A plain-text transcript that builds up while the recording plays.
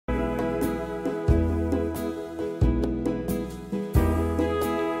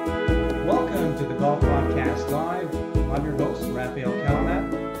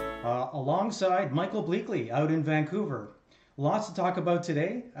alongside Michael Bleakley out in Vancouver. Lots to talk about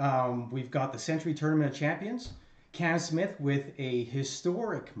today. We've got the Century Tournament of Champions, Cam Smith with a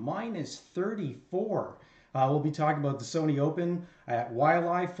historic minus 34. We'll be talking about the Sony Open at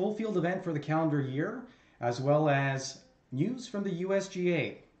Waialae, full field event for the calendar year, as well as news from the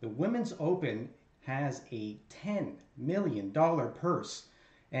USGA. The Women's Open has a $10 million purse.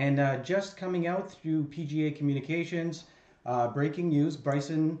 And just coming out through PGA Communications, breaking news,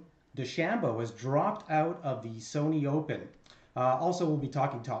 Bryson DeChambeau has dropped out of the Sony Open. Also, we'll be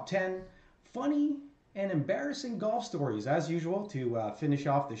talking top 10, funny and embarrassing golf stories, as usual, to finish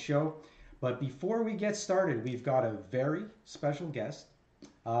off the show. But before we get started, we've got a very special guest,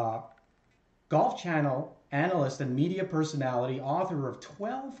 Golf Channel analyst and media personality, author of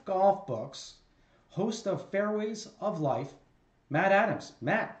 12 golf books, host of Fairways of Life, Matt Adams.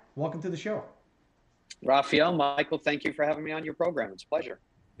 Matt, welcome to the show. Rafael, Michael, thank you for having me on your program. It's a pleasure.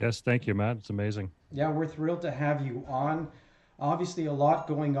 Yes, thank you, Matt. It's amazing. Yeah, we're thrilled to have you on. Obviously, a lot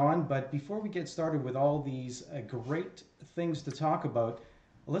going on, but before we get started with all these great things to talk about,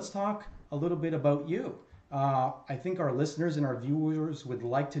 let's talk a little bit about you. I think our listeners and our viewers would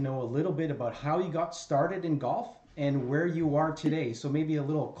like to know a little bit about how you got started in golf and where you are today. So maybe a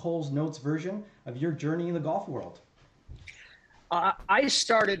little Cole's Notes version of your journey in the golf world. I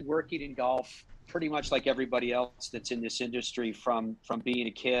started working in golf pretty much like everybody else that's in this industry from being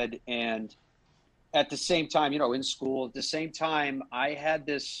a kid. And at the same time, in school, at the same time, I had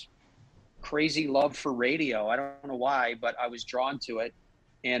this crazy love for radio. I don't know why, but I was drawn to it.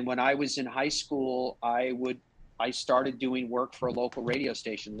 And when I was in high school, I started doing work for a local radio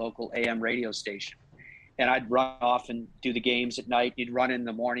station, local AM radio station. And I'd run off and do the games at night. You'd run in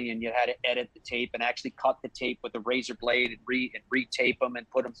the morning and you had to edit the tape and actually cut the tape with a razor blade and retape them and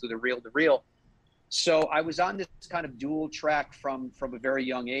put them through the reel to reel. So I was on this kind of dual track from a very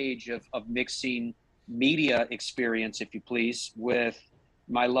young age of mixing media experience, if you please, with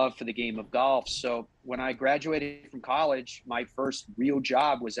my love for the game of golf. So when I graduated from college, my first real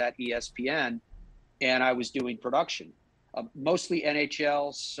job was at ESPN, and I was doing production, mostly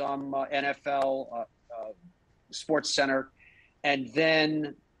NHL, some NFL, Sports Center. And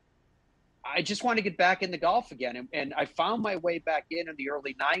then I just wanted to get back into golf again. And I found my way back in the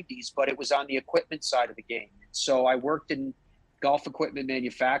early 90s, but it was on the equipment side of the game. So I worked in golf equipment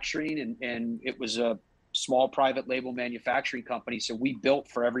manufacturing, and it was a small private label manufacturing company. So we built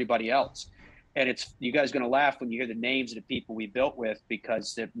for everybody else. And you guys are going to laugh when you hear the names of the people we built with,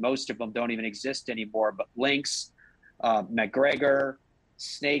 because most of them don't even exist anymore. But Lynx, McGregor,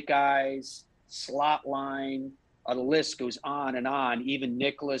 Snake Eyes, Slotline, the list goes on and on. Even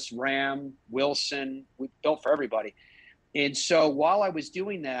Nicholas, Ram, Wilson, we built for everybody. And so while I was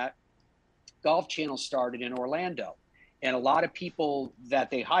doing that, Golf Channel started in Orlando. And a lot of people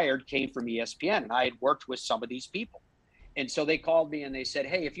that they hired came from ESPN. And I had worked with some of these people. And so they called me and they said,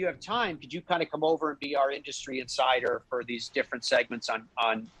 hey, if you have time, could you kind of come over and be our industry insider for these different segments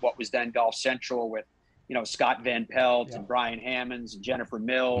on what was then Golf Central with, Scott Van Pelt and Brian Hammonds and Jennifer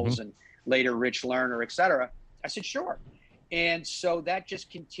Mills and later Rich Lerner, et cetera. I said, sure. And so that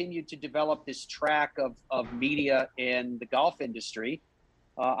just continued to develop this track of media in the golf industry.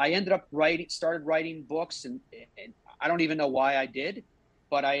 I ended up started writing books, and I don't even know why I did,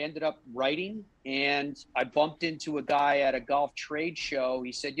 but I ended up writing, and I bumped into a guy at a golf trade show.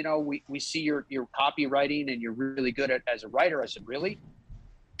 He said, we see your copywriting and you're really good as a writer. I said, really?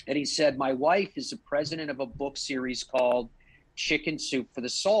 And he said, my wife is the president of a book series called Chicken Soup for the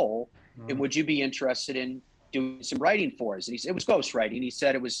Soul. And would you be interested in doing some writing for us? And he said, it was ghostwriting. He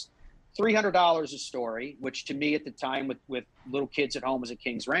said it was $300 a story, which to me at the time with little kids at home was a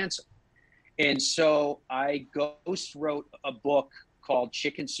king's ransom. And so I ghost wrote a book called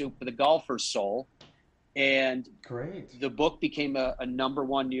Chicken Soup for the Golfer's Soul. And the book became a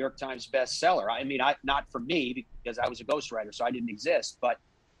 #1 New York Times bestseller. I mean, not for me, because I was a ghostwriter, so I didn't exist, but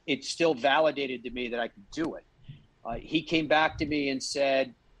it still validated to me that I could do it. He came back to me and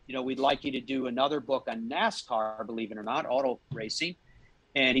said, we'd like you to do another book on NASCAR, believe it or not, auto racing.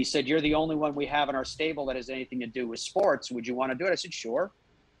 And he said, you're the only one we have in our stable that has anything to do with sports. Would you want to do it? I said, sure.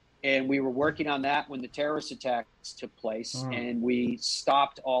 And we were working on that when the terrorist attacks took place. And we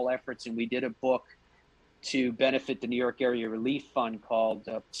stopped all efforts, and we did a book to benefit the New York Area Relief Fund called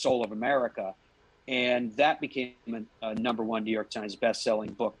Soul of America. And that became a #1 New York Times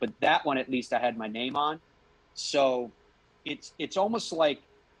best-selling book. But that one, at least I had my name on. So it's almost like,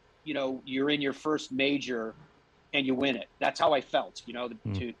 you're in your first major and you win it. That's how I felt,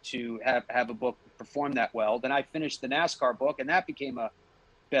 to have a book perform that well. Then I finished the NASCAR book, and that became a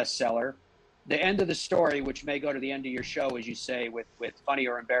bestseller. the end of the story, which may go to the end of your show, as you say, with funny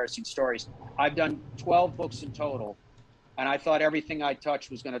or embarrassing stories. I've done 12 books in total, and I thought everything I touched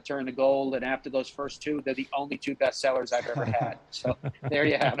was going to turn to gold. And after those first two, they're the only two bestsellers I've ever had. So there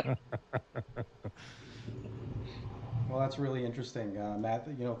you have it. Well, that's really interesting, Matt.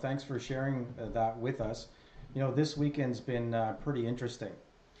 Thanks for sharing that with us. This weekend's been pretty interesting.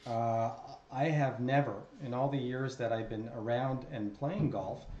 Uh, I have never, in all the years that I've been around and playing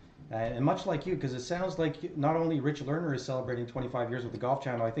golf, and much like you, because it sounds like not only Rich Lerner is celebrating 25 years with the Golf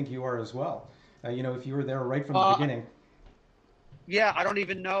Channel, I think you are as well. If you were there right from the beginning. Yeah, I don't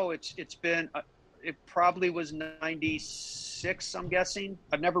even know. It's been it probably was 96, I'm guessing.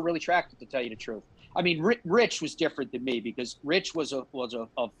 I've never really tracked it, to tell you the truth. I mean, Rich was different than me because Rich was a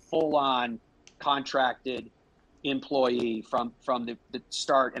full on contracted employee from the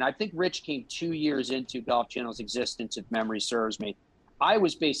start, and I think Rich came 2 years into Golf Channel's existence, if memory serves me. I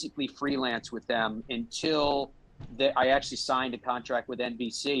was basically freelance with them until I actually signed a contract with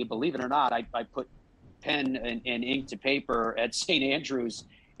NBC. Believe it or not, I put pen and ink to paper at St. Andrews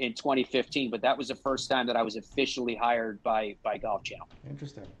in 2015, but that was the first time that I was officially hired by Golf Channel.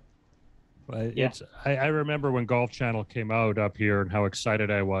 Interesting. Yeah. I remember when Golf Channel came out up here and how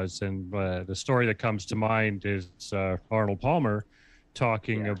excited I was. And the story that comes to mind is Arnold Palmer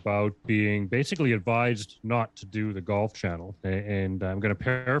talking about being basically advised not to do the Golf Channel. And I'm going to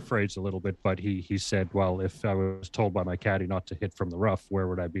paraphrase a little bit, but he said, well, if I was told by my caddy not to hit from the rough, where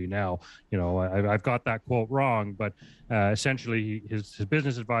would I be now? I've got that quote wrong, but essentially his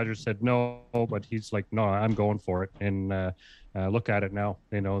business advisor said no, but he's like, no, I'm going for it. And look at it now.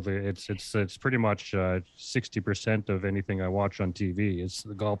 It's pretty much 60% of anything I watch on TV is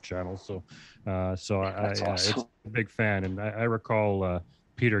the Golf Channel. So Awesome. It's a big fan, and I recall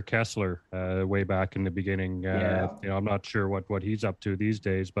Peter Kessler way back in the beginning. I'm not sure what he's up to these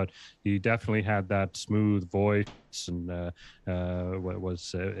days, but he definitely had that smooth voice, and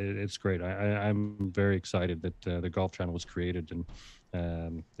it's great. I'm very excited that the Golf Channel was created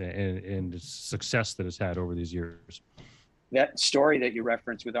and the success that it's had over these years. That story that you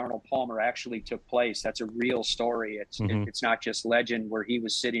referenced with Arnold Palmer actually took place. That's a real story. It's not just legend, where he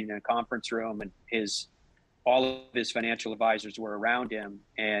was sitting in a conference room and all of his financial advisors were around him,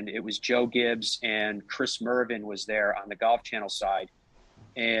 and it was Joe Gibbs and Chris Mervin was there on the Golf Channel side,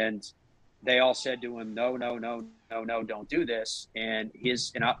 and they all said to him, no, don't do this. And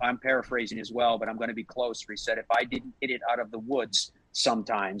I'm paraphrasing as well, but I'm going to be closer. He said, if I didn't hit it out of the woods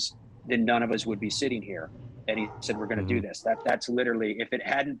sometimes, then none of us would be sitting here. And he said, we're going to do this. That's literally, if it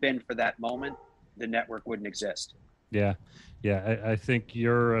hadn't been for that moment, the network wouldn't exist. Yeah. I think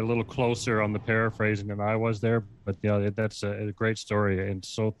you're a little closer on the paraphrasing than I was there, but that's a great story, and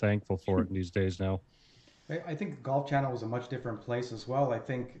so thankful for it in these days now. I think the Golf Channel was a much different place as well. I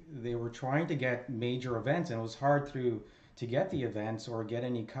think they were trying to get major events, and it was hard to get the events or get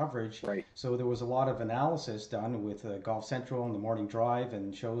any coverage. Right. So there was a lot of analysis done with Golf Central and the Morning Drive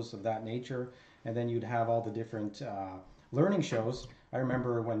and shows of that nature. And then you'd have all the different learning shows. I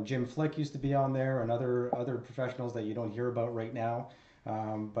remember when Jim Flick used to be on there, and other professionals that you don't hear about right now.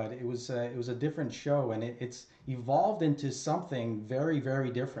 But it was a different show, and it's evolved into something very,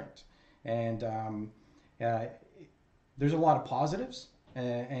 very different. And there's a lot of positives,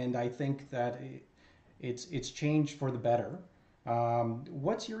 and I think that it's changed for the better.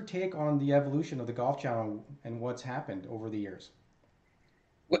 What's your take on the evolution of the Golf Channel and what's happened over the years?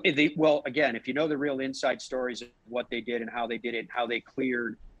 Well, again, if you know the real inside stories of what they did and how they did it, and how they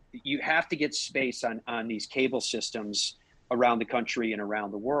cleared, you have to get space on these cable systems around the country and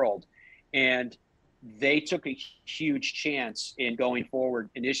around the world. And they took a huge chance in going forward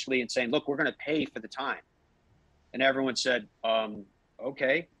initially and saying, look, we're going to pay for the time. And everyone said,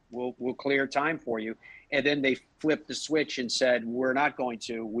 okay, we'll clear time for you. And then they flipped the switch and said, we're not going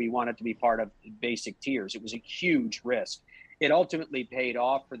to. We want it to be part of basic tiers. It was a huge risk. It ultimately paid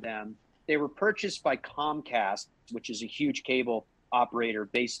off for them. They were purchased by Comcast, which is a huge cable operator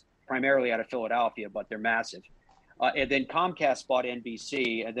based primarily out of Philadelphia, but they're massive. And then Comcast bought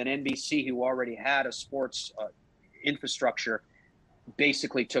NBC, and then NBC, who already had a sports infrastructure,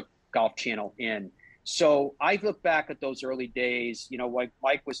 basically took Golf Channel in. So I look back at those early days, like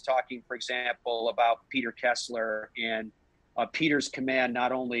Mike was talking, for example, about Peter Kessler and Peter's command,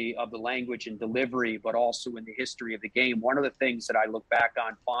 not only of the language and delivery, but also in the history of the game. One of the things that I look back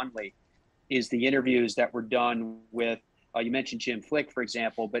on fondly is the interviews that were done with, you mentioned Jim Flick, for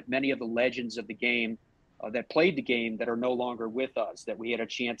example, but many of the legends of the game that played the game that are no longer with us, that we had a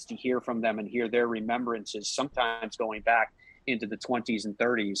chance to hear from them and hear their remembrances, sometimes going back into the 20s and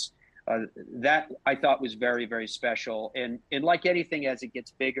 30s. That I thought was very, very special. And like anything, as it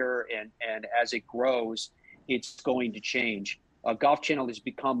gets bigger and as it grows, it's going to change. Golf Channel has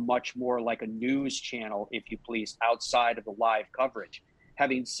become much more like a news channel, if you please, outside of the live coverage.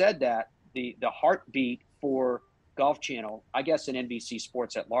 Having said that, the heartbeat for Golf Channel, I guess, in NBC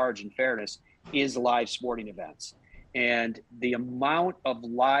Sports at large, in fairness, is live sporting events. And the amount of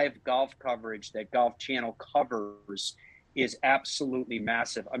live golf coverage that Golf Channel covers is absolutely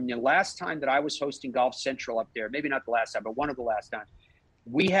massive. I mean, the last time that I was hosting Golf Central up there, maybe not the last time, but one of the last times,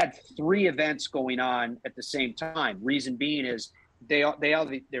 we had 3 events going on at the same time. Reason being is they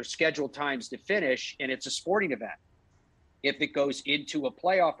have their scheduled times to finish, and it's a sporting event. If it goes into a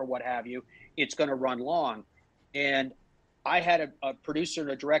playoff or what have you, it's going to run long. And I had a producer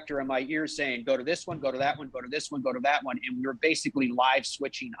and a director in my ear saying, go to this one, go to that one, go to this one, go to that one. And we were basically live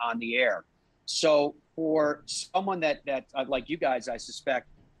switching on the air. So for someone that like you guys, I suspect,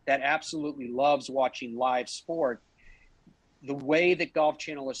 that absolutely loves watching live sport, the way that Golf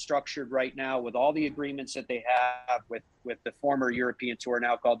Channel is structured right now, with all the agreements that they have with the former European Tour,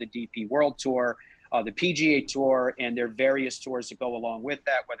 now called the DP World Tour, the PGA Tour, and their various tours that go along with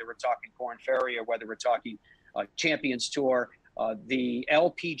that, whether we're talking Korn Ferry or whether we're talking Champions Tour, the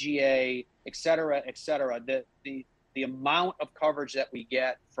LPGA, et cetera, et cetera. The amount of coverage that we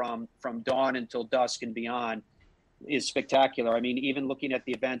get from dawn until dusk and beyond is spectacular. I mean, even looking at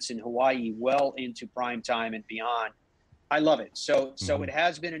the events in Hawaii, well into prime time and beyond, I love it. So it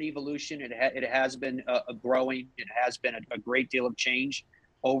has been an evolution. It has been a growing. It has been a great deal of change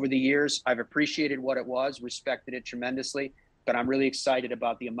over the years. I've appreciated what it was, respected it tremendously, but I'm really excited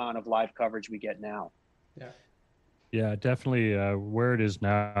about the amount of live coverage we get now. Yeah, definitely. Where it is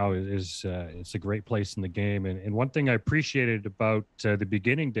now is it's a great place in the game. And one thing I appreciated about the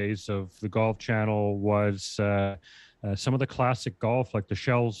beginning days of the Golf Channel was some of the classic golf, like the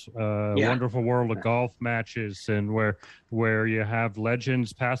Shell's Wonderful World of Golf matches, and where you have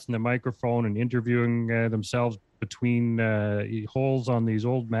legends passing the microphone and interviewing themselves between holes on these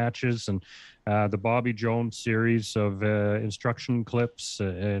old matches, and the Bobby Jones series of instruction clips,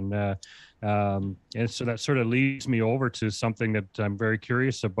 and so that sort of leads me over to something that I'm very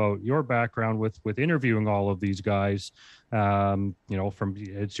curious about your background with interviewing all of these guys. From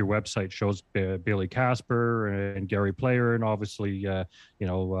it's your website shows Billy Casper and Gary Player, and obviously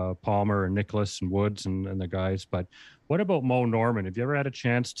Palmer and Nicklaus and Woods and the guys. But what about Mo Norman? Have you ever had a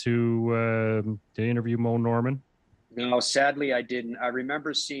chance to interview Mo Norman? No, sadly I didn't. I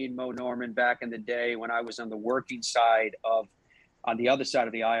remember seeing Mo Norman back in the day when I was on the working side on the other side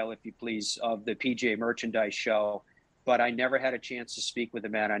of the aisle, if you please, of the PGA Merchandise show, but I never had a chance to speak with the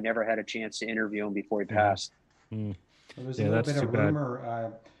man. I never had a chance to interview him before he passed. There was a little bit of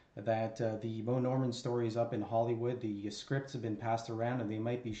rumor that the Mo Norman story is up in Hollywood. The scripts have been passed around, and they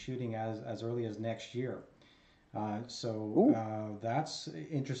might be shooting as early as next year. That's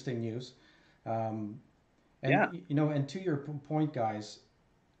interesting news. And to your point, guys,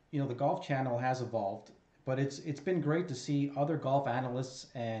 the Golf Channel has evolved, but it's been great to see other golf analysts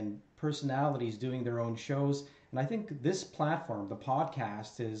and personalities doing their own shows. And I think this platform, the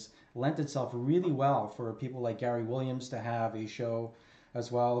podcast, has lent itself really well for people like Gary Williams to have a show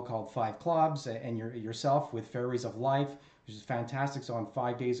as well called Five Clubs, and yourself with Fairies of Life, which is fantastic. So on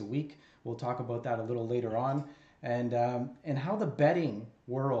 5 days a week. We'll talk about that a little later on. And how the betting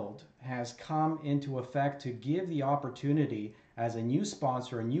world has come into effect to give the opportunity as a new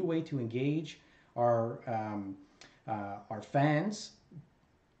sponsor, a new way to engage our fans,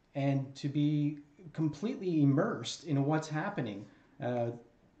 and to be completely immersed in what's happening.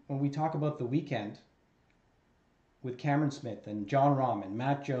 When we talk about the weekend with Cameron Smith and John Rahm and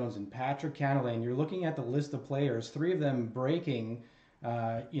Matt Jones and Patrick Cantlay, and you're looking at the list of players, 3 of them breaking,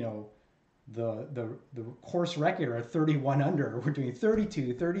 the course record are 31 under. We're doing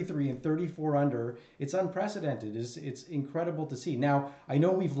 32, 33, and 34 under. It's unprecedented. It's incredible to see. Now, I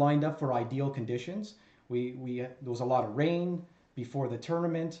know we've lined up for ideal conditions. There was a lot of rain before the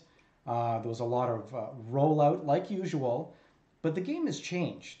tournament. There was a lot of rollout like usual, but the game has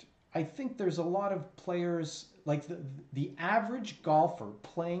changed. I think there's a lot of players, like the average golfer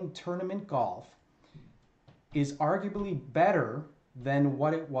playing tournament golf is arguably better than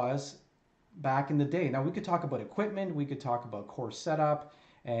what it was back in the day. Now, we could talk about equipment, we could talk about course setup,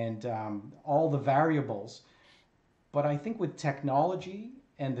 and all the variables. But I think with technology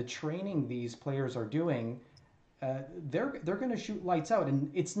and the training these players are doing, they're going to shoot lights out.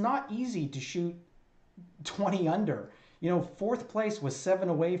 And it's not easy to shoot 20 under. Fourth place was 7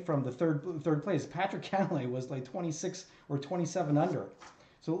 away from the third place. Patrick Cantlay was like 26 or 27 under.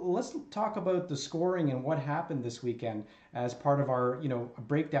 So let's talk about the scoring and what happened this weekend as part of our,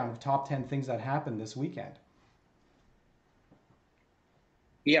 breakdown of top 10 things that happened this weekend.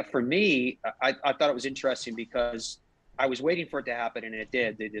 Yeah, for me, I thought it was interesting because I was waiting for it to happen, and it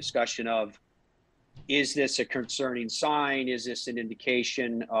did. The discussion of, is this a concerning sign? Is this an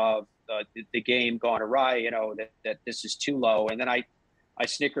indication of the game gone awry? That this is too low. And then I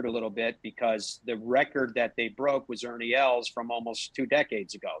snickered a little bit because the record that they broke was Ernie Els from almost 2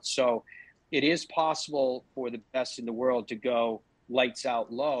 decades ago. So it is possible for the best in the world to go lights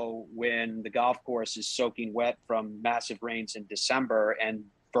out low when the golf course is soaking wet from massive rains in December and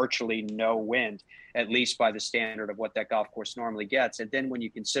virtually no wind, at least by the standard of what that golf course normally gets. And then when you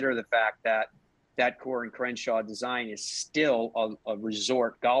consider the fact that that Coore and Crenshaw design is still a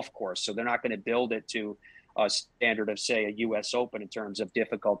resort golf course, so they're not going to build it to a standard of, say, a U.S. Open in terms of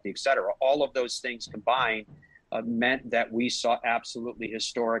difficulty, et cetera. All of those things combined meant that we saw absolutely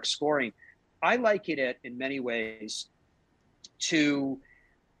historic scoring. I liken it in many ways to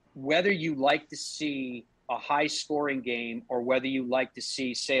whether you like to see a high scoring game or whether you like to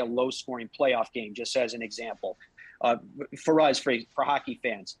see, say, a low scoring playoff game, just as an example. For us, for hockey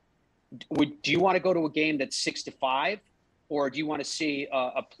fans, do you want to go to a game that's 6-5? Or do you want to see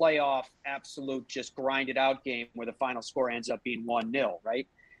a playoff absolute just grinded out game where the final score ends up being 1-0, right?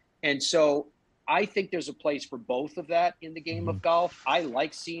 And so I think there's a place for both of that in the game of golf. I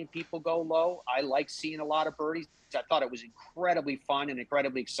like seeing people go low. I like seeing a lot of birdies. I thought it was incredibly fun and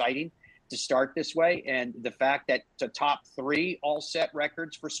incredibly exciting to start this way. And the fact that the top 3 all set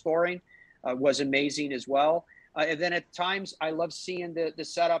records for scoring was amazing as well. And then at times I love seeing the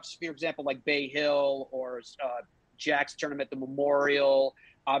setups, for example, like Bay Hill or Jack's tournament, the Memorial,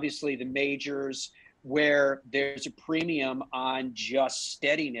 obviously the majors, where there's a premium on just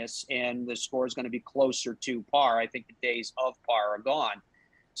steadiness and the score is going to be closer to par. I think the days of par are gone.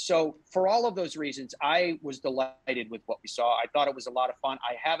 So for all of those reasons, I was delighted with what we saw. I thought it was a lot of fun.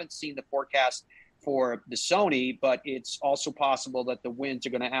 I haven't seen the forecast for the Sony, but it's also possible that the winds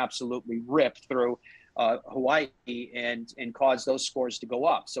are going to absolutely rip through Hawaii and cause those scores to go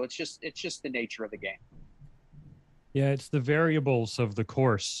up. So it's just the nature of the game. Yeah, it's the variables of the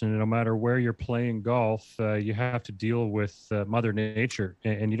course, and no matter where you're playing golf, you have to deal with Mother Nature,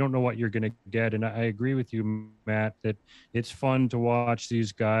 and you don't know what you're going to get. And I agree with you, Matt, that it's fun to watch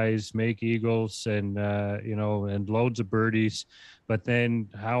these guys make eagles and and loads of birdies. But then,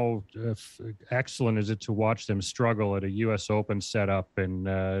 how excellent is it to watch them struggle at a U.S. Open setup and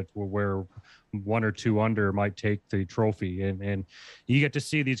where 1 or 2 under might take the trophy, and you get to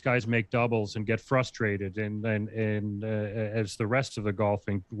see these guys make doubles and get frustrated, and as the rest of the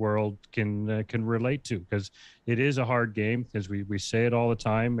golfing world can relate to, because it is a hard game, as we say it all the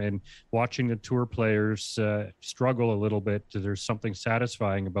time, and watching the tour players struggle a little bit, there's something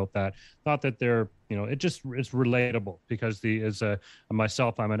satisfying about that. Not that they're it's relatable, because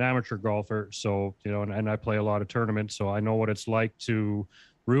myself, I'm an amateur golfer, so and I play a lot of tournaments, so I know what it's like to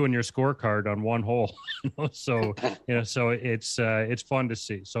ruin your scorecard on one hole. So it's fun to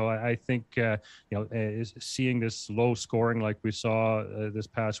see. So I think seeing this low scoring like we saw this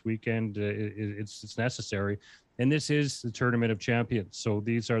past weekend, it's necessary. And this is the Tournament of Champions. So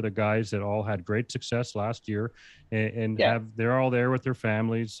these are the guys that all had great success last year, and they're all there with their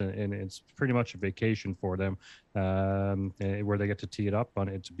families, and it's pretty much a vacation for them, where they get to tee it up on.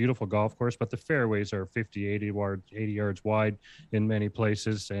 It's a beautiful golf course, but the fairways are 80 yards wide in many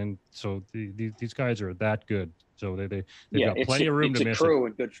places, and so these guys are that good. So they've got plenty of room to miss. It's a crew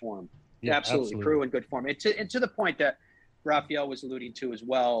in good form. Yeah, absolutely, crew in good form. And to the point that Raphael was alluding to as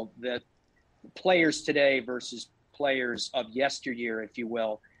well, that players today versus players of yesteryear, if you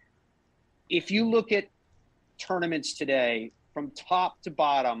will. If you look at tournaments today, from top to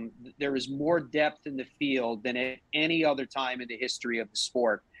bottom, there is more depth in the field than at any other time in the history of the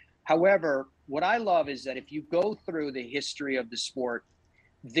sport. However, what I love is that if you go through the history of the sport,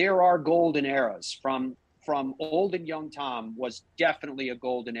 there are golden eras. From old and young Tom was definitely a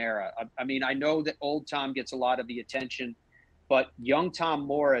golden era. I mean, I know that old Tom gets a lot of the attention, but young Tom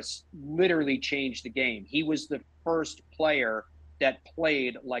Morris literally changed the game. He was the first player that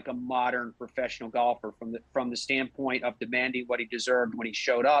played like a modern professional golfer, from the standpoint of demanding what he deserved when he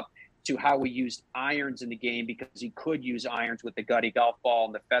showed up, to how he used irons in the game, because he could use irons with the gutty golf ball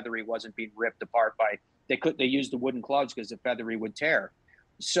and the feathery wasn't being ripped apart by, they used the wooden clubs because the feathery would tear.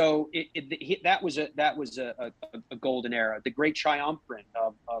 So that was a golden era. The great triumvirate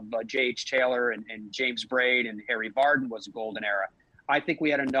of J.H. Taylor and James Braid and Harry Vardon was a golden era. I think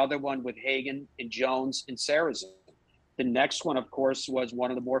we had another one with Hagen and Jones and Sarazen. The next one, of course, was one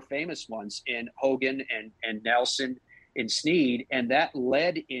of the more famous ones in Hogan and Nelson in Snead, and that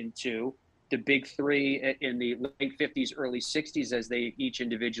led into the big three in the late 50s, early 60s, as they each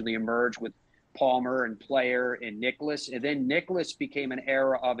individually emerged with Palmer and Player and Nicklaus. And then Nicklaus became an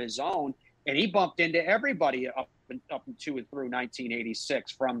era of his own, and he bumped into everybody up to and through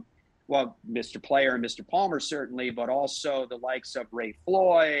 1986 from, well, Mr. Player and Mr. Palmer certainly, but also the likes of Ray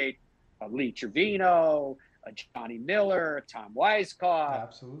Floyd, Lee Trevino, Johnny Miller, Tom Weiskopf,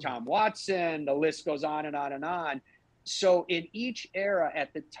 Absolutely. Tom Watson, the list goes on and on and on. So in each era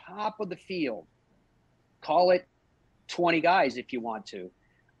at the top of the field, call it 20 guys if you want to,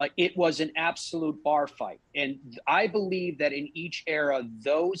 it was an absolute bar fight. And I believe that in each era,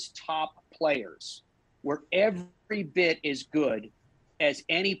 those top players were every bit as good as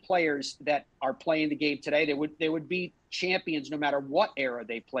any players that are playing the game today. They would be champions no matter what era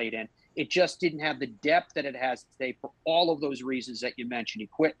they played in. It just didn't have the depth that it has today for all of those reasons that you mentioned: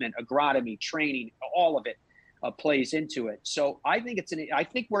 equipment, agronomy, training, all of it plays into it. So I think I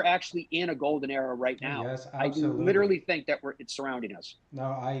think we're actually in a golden era right now. Yes, absolutely. I literally think that it's surrounding us. No,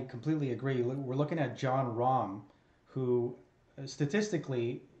 I completely agree. We're looking at John Rahm, who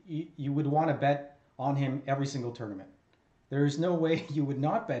statistically you would want to bet on him every single tournament. There's no way you would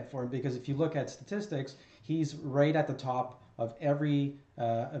not bet for him, because if you look at statistics, he's right at the top of every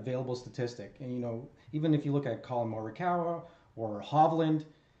available statistic. And even if you look at Colin Morikawa or Hovland,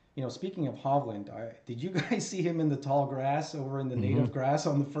 speaking of Hovland, did you guys see him in the tall grass over in the native grass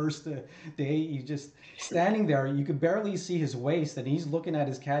on the first day? He just standing there. You could barely see his waist, and he's looking at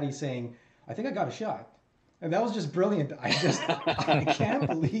his caddy saying, "I think I got a shot." And that was just brilliant. I can't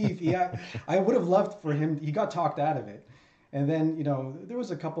believe I would have loved for him. He got talked out of it. And then, there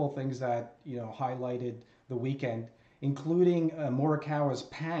was a couple of things that, highlighted the weekend, including Morikawa's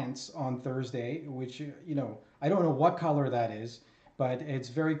pants on Thursday, which, I don't know what color that is, but it's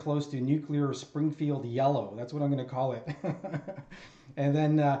very close to nuclear Springfield yellow. That's what I'm going to call it. And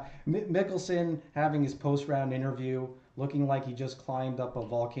then Mickelson having his post-round interview, looking like he just climbed up a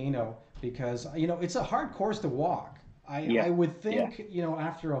volcano, because, it's a hard course to walk. I would think,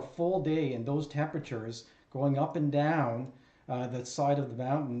 after a full day in those temperatures, going up and down the side of the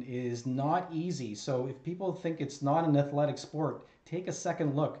mountain is not easy. So if people think it's not an athletic sport, take a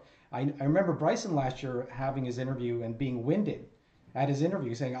second look. I remember Bryson last year having his interview and being winded at his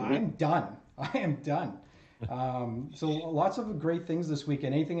interview, saying, "I'm done. I am done." So lots of great things this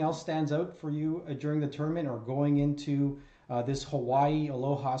weekend. Anything else stands out for you during the tournament or going into this Hawaii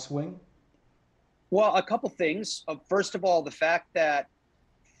Aloha swing? Well, a couple things. First of all, the fact that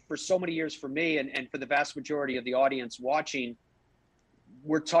for so many years for me and for the vast majority of the audience watching,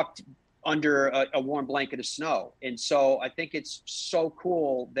 we're tucked under a warm blanket of snow. And so I think it's so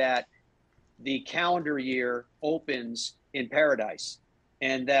cool that the calendar year opens in paradise,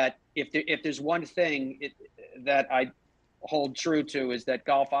 and that if there's one thing that I hold true to, is that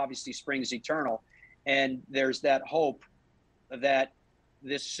golf obviously springs eternal, and there's that hope that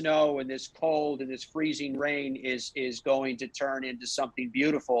this snow and this cold and this freezing rain is going to turn into something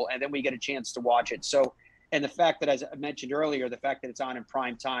beautiful, and then we get a chance to watch it. So, and the fact that, as I mentioned earlier, the fact that it's on in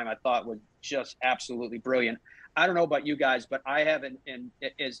prime time, I thought was just absolutely brilliant. I don't know about you guys, but I have, in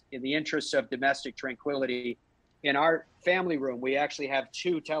the interests of domestic tranquility, in our family room, we actually have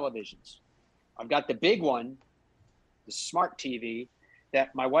two televisions. I've got the big one, the smart TV,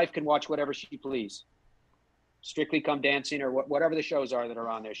 that my wife can watch whatever she please. Strictly Come Dancing, or whatever the shows are that are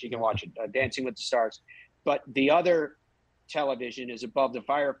on there, she can watch it. Dancing with the Stars. But the other television is above the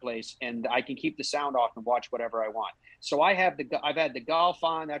fireplace, and I can keep the sound off and watch whatever I want. So I've had the golf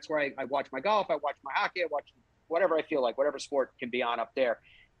on. That's where I watch my golf. I watch my hockey. I watch whatever I feel like, whatever sport can be on up there.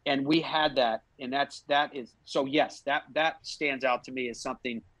 And we had that, and that is so. Yes, that stands out to me as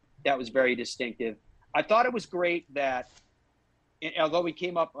something that was very distinctive. I thought it was great that, although we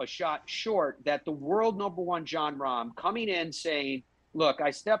came up a shot short, that the world number one Jon Rahm coming in saying, "Look,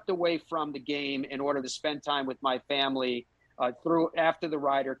 I stepped away from the game in order to spend time with my family after the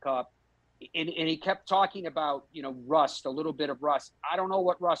Ryder Cup," and he kept talking about rust, a little bit of rust. I don't know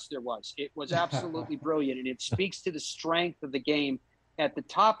what rust there was. It was absolutely brilliant, and it speaks to the strength of the game at the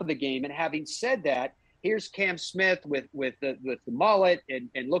top of the game. And having said that, here's Cam Smith with the mullet and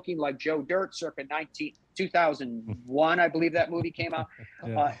looking like Joe Dirt circa 2001, I believe that movie came out.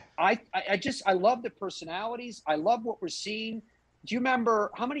 Yeah. I love the personalities. I love what we're seeing. Do you remember,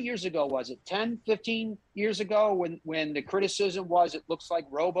 how many years ago was it? 10, 15 years ago when the criticism was it looks like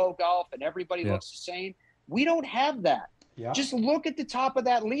robo golf and everybody looks the same? We don't have that. Yeah. Just look at the top of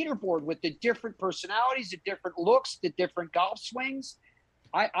that leaderboard with the different personalities, the different looks, the different golf swings.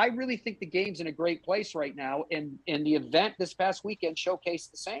 I really think the game's in a great place right now, and the event this past weekend showcased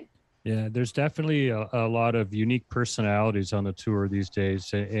the same. Yeah, there's definitely a lot of unique personalities on the tour these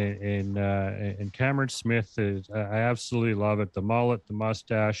days. And Cameron Smith is, I absolutely love it. The mullet, the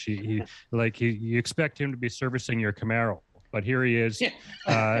mustache. You expect him to be servicing your Camaro, but here he is.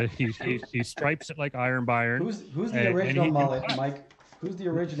 He stripes it like Iron Byron. Who's the original mullet, Mike? Who's the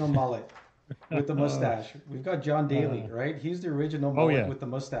original mullet with the mustache? We've got John Daly, right? He's the original mullet with the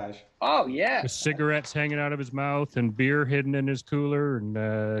mustache. Oh yeah, with cigarettes hanging out of his mouth and beer hidden in his cooler, and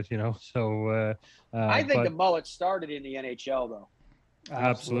I think the mullet started in the NHL, though.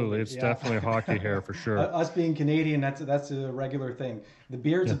 Absolutely, it's definitely hockey hair for sure. Us being Canadian, that's a regular thing. The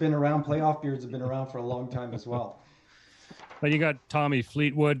beards have been around. Playoff beards have been around for a long time as well. But you got Tommy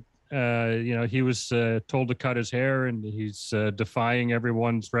Fleetwood. He was told to cut his hair, and he's defying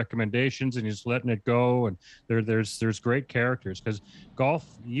everyone's recommendations, and he's letting it go. And there's great characters, because golf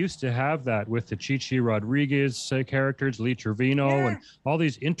used to have that with the Chichi Rodriguez characters, Lee Trevino, and all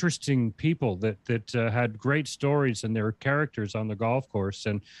these interesting people that had great stories and their characters on the golf course.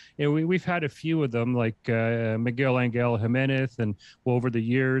 And we've had a few of them, like Miguel Angel Jimenez, and over the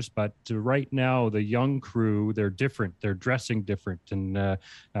years. But right now, the young crew, they're different. They're dressing different, and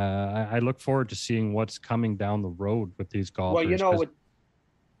I look forward to seeing what's coming down the road with these golfers. Well,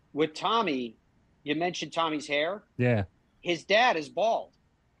 with Tommy, you mentioned Tommy's hair. Yeah. His dad is bald.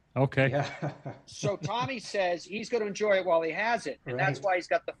 Okay. Yeah. So Tommy says he's going to enjoy it while he has it, and that's why he's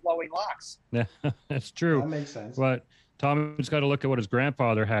got the flowing locks. Yeah, that's true. That makes sense. But Tommy's got to look at what his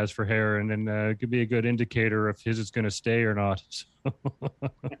grandfather has for hair, and then it could be a good indicator if his is going to stay or not.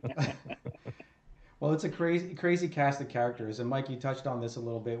 Well, it's a crazy cast of characters, and Mike, you touched on this a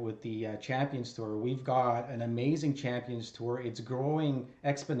little bit with the Champions Tour. We've got an amazing Champions Tour. It's growing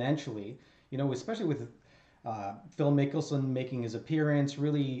exponentially, especially with Phil Mickelson making his appearance,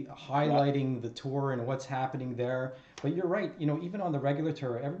 really highlighting the tour and what's happening there. But you're right, even on the regular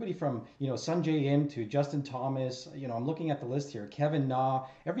tour, everybody from, Sungjae Im to Justin Thomas, I'm looking at the list here, Kevin Na,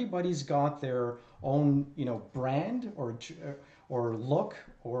 everybody's got their own, brand or look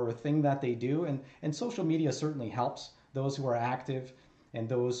or thing that they do. And social media certainly helps those who are active and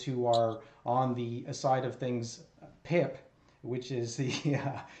those who are on the side of things, PIP, which is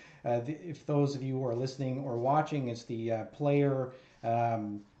if those of you who are listening or watching, it's the player,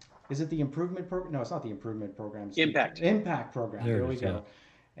 is it the improvement program? No, it's not the improvement program. It's Impact. The impact program. There we go.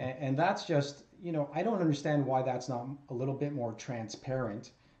 And that's just, I don't understand why that's not a little bit more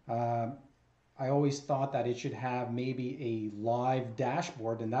transparent. I always thought that it should have maybe a live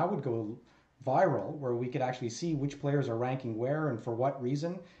dashboard, and that would go viral, where we could actually see which players are ranking where and for what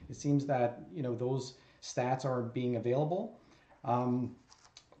reason. It seems that those stats aren't being available.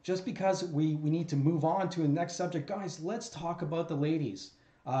 Just because we need to move on to the next subject, guys, let's talk about the ladies.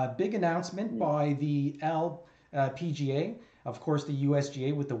 Big announcement by the LPGA, of course the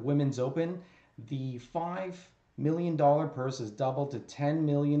USGA with the Women's Open. The $5 million purse has doubled to $10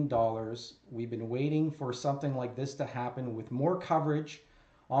 million. We've been waiting for something like this to happen, with more coverage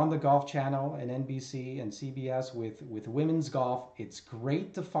on the Golf Channel and NBC and CBS with women's golf. It's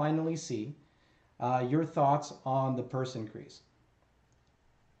great to finally see. Your thoughts on the purse increase?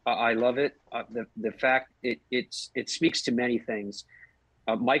 I love it. The fact it speaks to many things.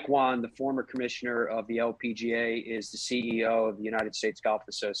 Mike Whan, the former commissioner of the LPGA, is the CEO of the United States Golf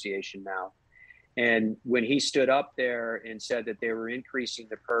Association now. And when he stood up there and said that they were increasing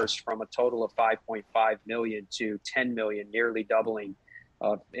the purse from a total of 5.5 million to 10 million, nearly doubling,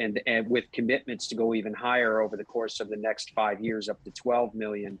 and with commitments to go even higher over the course of the next 5 years, up to 12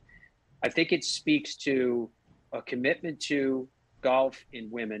 million, I think it speaks to a commitment to golf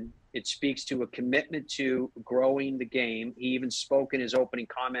in women. It speaks to a commitment to growing the game. He even spoke in his opening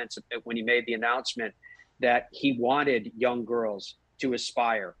comments when he made the announcement that he wanted young girls to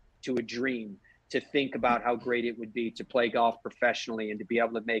aspire to a dream, to think about how great it would be to play golf professionally and to be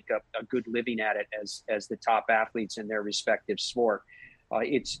able to make a good living at it as the top athletes in their respective sport.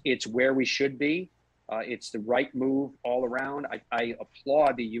 It's where we should be. It's the right move all around. I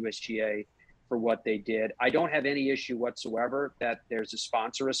applaud the USGA for what they did. I don't have any issue whatsoever that there's a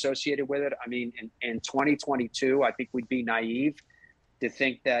sponsor associated with it. I mean, in 2022, I think we'd be naive to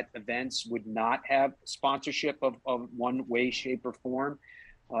think that events would not have sponsorship of one way, shape, or form.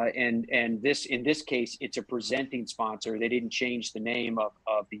 And this, in this case, it's a presenting sponsor. They didn't change the name of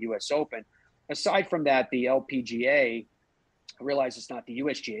the U.S. Open. Aside from that, the LPGA, I realize it's not the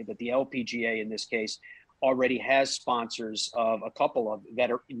USGA, but the LPGA in this case already has sponsors of a couple of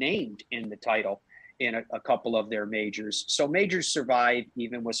that are named in the title in a couple of their majors. So majors survive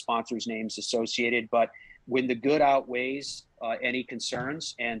even with sponsors' names associated. But when the good outweighs any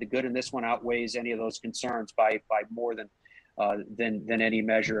concerns, and the good in this one outweighs any of those concerns by more than than any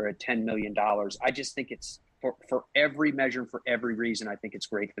measure at $10 million. I just think it's for every measure, for every reason, I think it's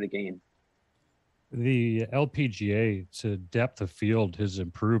great for the game. The LPGA, to depth of field has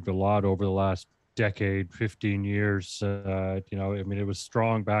improved a lot over the last decade, 15 years. You know, I mean, it was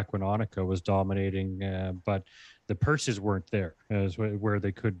strong back when Annika was dominating, but the purses weren't there as where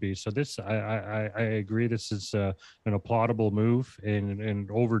they could be. So this, I agree, this is an applaudable move and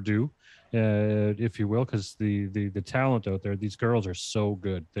overdue, if you will, because the talent out there, these girls are so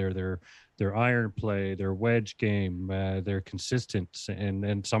good. Their iron play, their wedge game, they're consistent,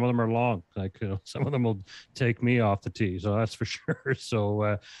 and some of them are long. Like, you know, some of them will take me off the tee, so that's for sure.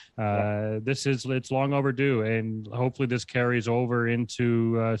 So it's long overdue, and hopefully this carries over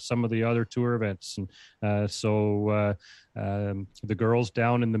into some of the other tour events. And the girls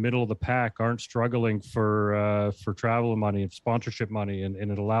down in the middle of the pack aren't struggling for travel money and sponsorship money, and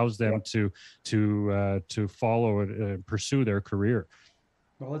it allows them to follow and pursue their career.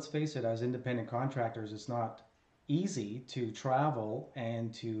 Well, let's face it, as independent contractors, it's not easy to travel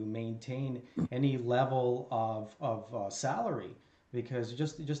and to maintain any level of salary, because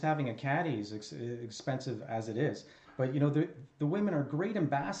just having a caddy is expensive as it is. But you know, the women are great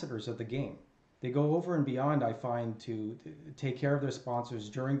ambassadors of the game. They go over and beyond, I find, to take care of their sponsors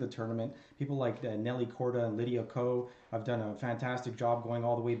during the tournament. People like Nelly Korda and Lydia Ko have done a fantastic job, going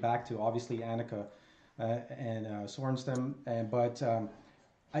all the way back to obviously Annika and Sorenstam.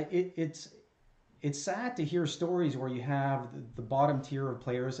 It's sad to hear stories where you have the bottom tier of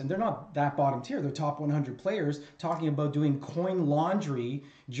players, and they're not that bottom tier, they're top 100 players, talking about doing coin laundry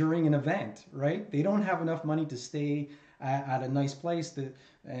during an event, right? They don't have enough money to stay at a nice place,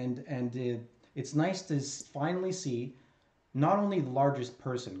 it's nice to finally see not only the largest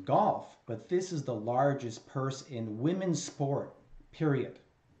purse in golf, but this is the largest purse in women's sport, period.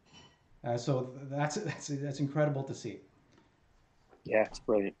 So that's incredible to see. Yeah, it's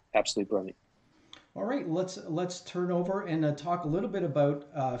brilliant. Absolutely brilliant. All right, let's turn over and talk a little bit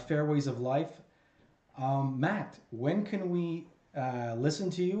about Fairways of Life. Matt, when can we listen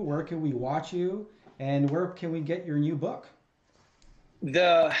to you? Where can we watch you? And where can we get your new book?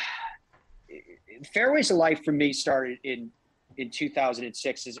 The Fairways of Life for me started in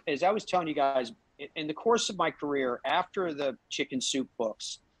 2006. As I was telling you guys, in the course of my career, after the Chicken Soup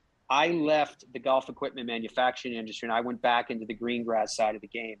books, I left the golf equipment manufacturing industry and I went back into the green grass side of the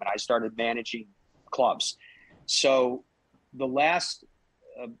game, and I started managing clubs. So the last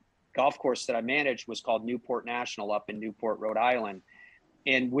golf course that I managed was called Newport National up in Newport, Rhode Island.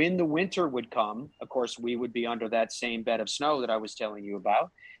 And when the winter would come, of course, we would be under that same bed of snow that I was telling you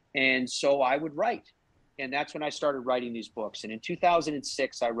about. And so I would write. And that's when I started writing these books. And in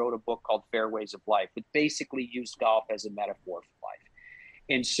 2006, I wrote a book called Fairways of Life, which basically used golf as a metaphor for life.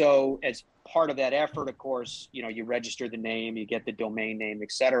 And so as part of that effort, of course, you know, you register the name, you get the domain name,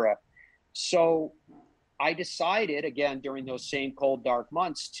 et cetera. So I decided, again, during those same cold, dark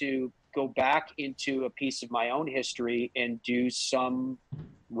months, to go back into a piece of my own history and do some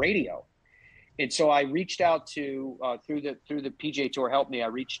radio. And so I reached out to, through the PGA Tour helped me, I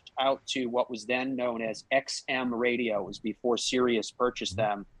reached out to what was then known as XM Radio. It was before Sirius purchased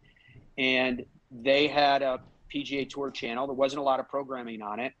them. And they had a PGA Tour channel. There wasn't a lot of programming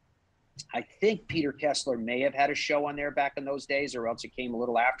on it. I think Peter Kessler may have had a show on there back in those days, or else it came a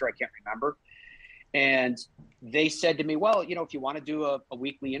little after. I can't remember. And they said to me, well, you know, if you want to do a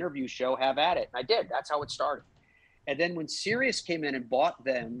weekly interview show, have at it. And I did. That's how it started. And then when Sirius came in and bought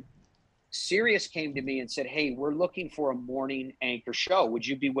them, Sirius came to me and said, hey, we're looking for a morning anchor show. Would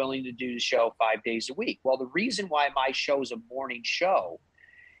you be willing to do the show 5 days a week? Well, the reason why my show is a morning show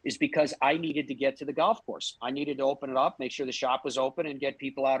is because I needed to get to the golf course. I needed to open it up, make sure the shop was open, and get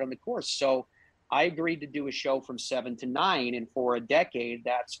people out on the course. So I agreed to do a show from 7 to 9. And for a decade,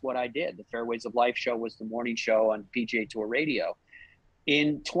 that's what I did. The Fairways of Life show was the morning show on PGA Tour Radio.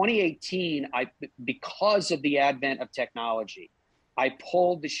 In 2018, because of the advent of technology, I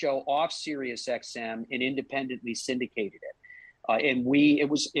pulled the show off Sirius XM and independently syndicated it. And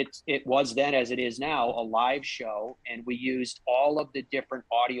it was then, as it is now, a live show, and we used all of the different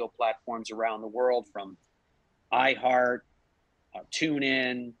audio platforms around the world, from iHeart,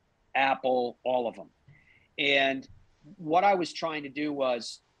 TuneIn, Apple, all of them. And what I was trying to do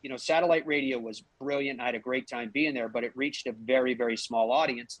was, you know, satellite radio was brilliant. I had a great time being there, but it reached a very, very small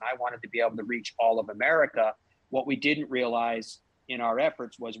audience, and I wanted to be able to reach all of America. What we didn't realize in our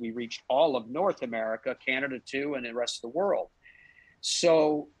efforts was we reached all of North America, Canada too, and the rest of the world.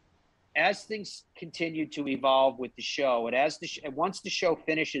 So as things continued to evolve with the show, and once the show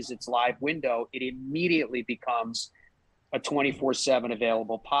finishes its live window, it immediately becomes a 24/7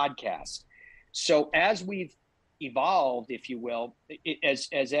 available podcast. So as we've evolved, if you will, as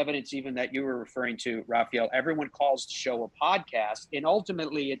evidence even that you were referring to, Raphael. Everyone calls the show a podcast, and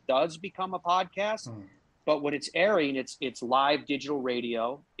ultimately it does become a podcast. But when it's airing, it's live digital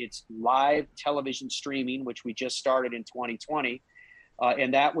radio, it's live television streaming, which we just started in 2020.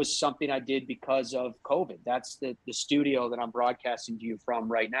 And that was something I did because of COVID. That's the studio that I'm broadcasting to you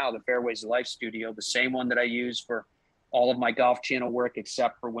from right now, the Fairways of Life studio, the same one that I use for all of my Golf Channel work,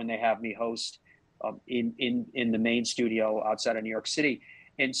 except for when they have me host in the main studio outside of New York City.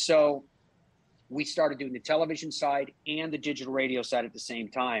 And so we started doing the television side and the digital radio side at the same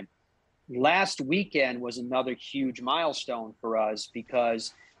time. Last weekend was another huge milestone for us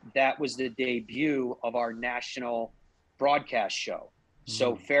because that was the debut of our national broadcast show.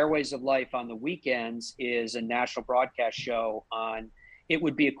 So Fairways of Life on the weekends is a national broadcast show on, it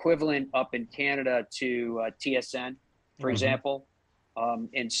would be equivalent up in Canada to TSN, for example.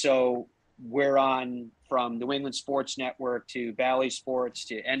 And so we're on from New England Sports Network to Bally Sports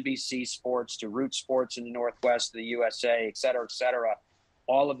to NBC Sports to Root Sports in the Northwest of the USA, et cetera, et cetera.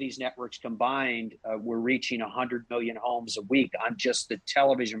 All of these networks combined, we're reaching 100 million homes a week on just the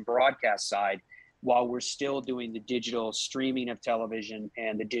television broadcast side, while we're still doing the digital streaming of television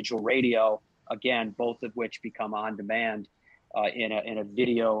and the digital radio, again, both of which become on demand in a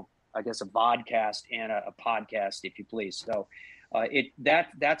video, I guess a vodcast and a podcast, if you please. So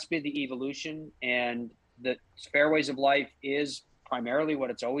that's been the evolution, and the Fairways of Life is primarily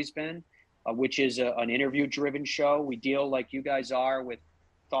what it's always been, which is an interview-driven show. We deal, like you guys are, with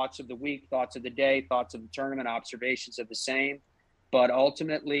thoughts of the week, thoughts of the day, thoughts of the tournament, observations of the same. But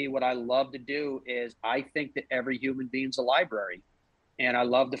ultimately, what I love to do is I think that every human being's a library, and I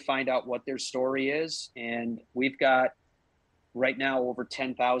love to find out what their story is. And we've got right now over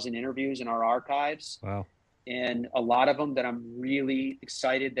 10,000 interviews in our archives. Wow. And a lot of them that I'm really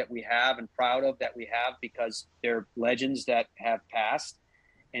excited that we have and proud of that we have, because they're legends that have passed.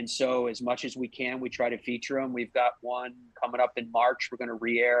 And so as much as we can, we try to feature them. We've got one coming up in March. We're going to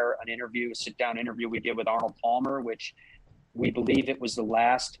re-air an interview, a sit-down interview we did with Arnold Palmer, which we believe it was the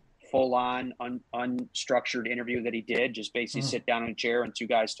last full-on, unstructured interview that he did, just basically sit down in a chair and two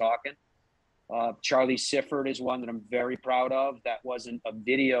guys talking. Charlie Sifford is one that I'm very proud of. That wasn't a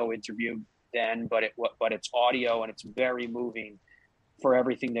video interview then, but it's audio, and it's very moving for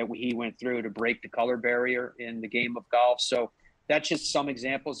everything that he went through to break the color barrier in the game of golf. So that's just some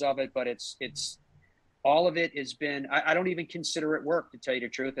examples of it, but it's all of it has been, I don't even consider it work, to tell you the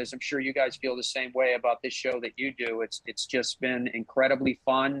truth, as I'm sure you guys feel the same way about this show that you do. It's just been incredibly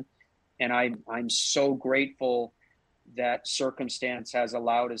fun. And I'm so grateful that circumstance has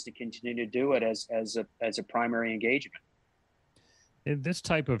allowed us to continue to do it as a primary engagement. This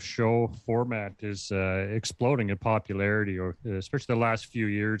type of show format is exploding in popularity, or especially the last few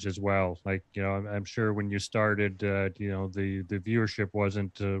years as well. Like, you know, I'm sure when you started, you know, the viewership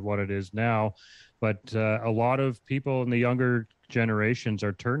wasn't what it is now, but a lot of people in the younger generations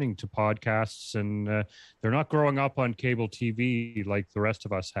are turning to podcasts, and they're not growing up on cable TV like the rest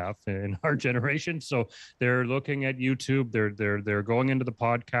of us have in our generation. So they're looking at YouTube. They're going into the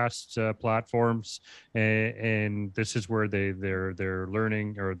podcast platforms, and this is where they're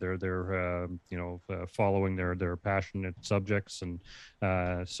learning, or they're following their passionate subjects. And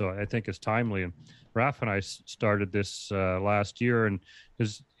so I think it's timely. And Raf and I started this last year, and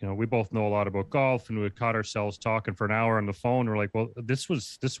because, you know, we both know a lot about golf, and we caught ourselves talking for an hour on the phone. We're like, well, this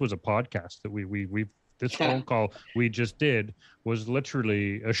was a podcast that we this phone call we just did was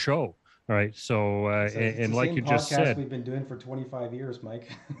literally a show. Right. So, and like you just said, we've been doing for 25 years,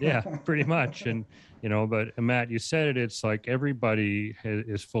 Mike. Yeah, pretty much. And, you know, but Matt, you said it, it's like everybody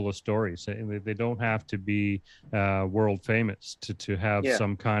is full of stories, and they don't have to be world famous to have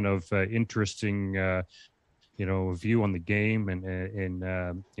some kind of interesting, view on the game, and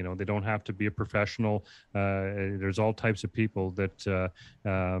they don't have to be a professional. There's all types of people that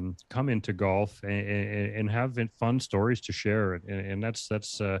come into golf and have fun stories to share, and that's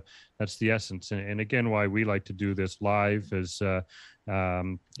the essence. And again, why we like to do this live is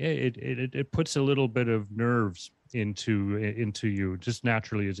it puts a little bit of nerves into you just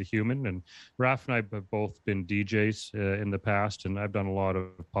naturally as a human. And Raf and I have both been DJs in the past, and I've done a lot of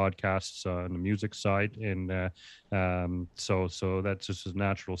podcasts on the music side, and so that's just a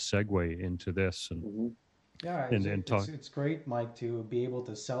natural segue into this. And yeah, it's great, Mike, to be able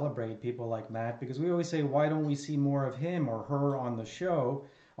to celebrate people like Matt, because we always say, why don't we see more of him or her on the show,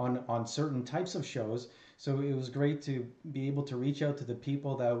 on certain types of shows? So it was great to be able to reach out to the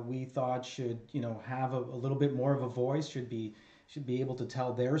people that we thought should, have a little bit more of a voice, should be able to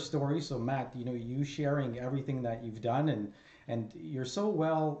tell their story. So Matt, you sharing everything that you've done, and you're so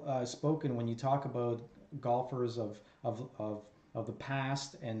well spoken when you talk about golfers of the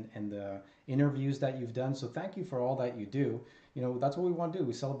past and the interviews that you've done. So thank you for all that you do. You know, that's what we want to do.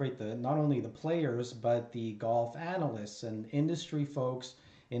 We celebrate the not only the players but the golf analysts and industry folks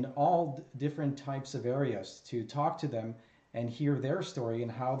in all different types of areas to talk to them and hear their story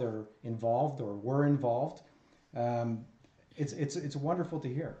and how they're involved or were involved. Um, it's wonderful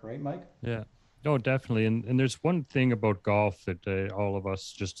to hear, right, Mike? Yeah. Oh, definitely. And there's one thing about golf that all of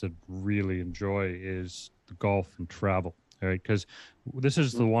us just to really enjoy is the golf and travel. All right, because this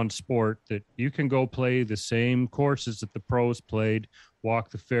is the one sport that you can go play the same courses that the pros played,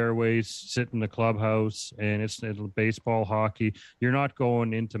 walk the fairways, sit in the clubhouse, and it's baseball, hockey. You're not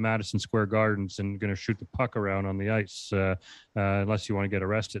going into Madison Square Gardens and going to shoot the puck around on the ice unless you want to get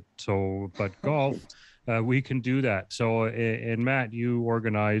arrested. So, but golf. We can do that. So, and Matt, you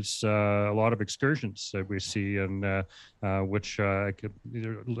organize a lot of excursions that we see, and which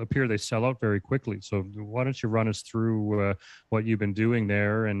appear they sell out very quickly. So, why don't you run us through what you've been doing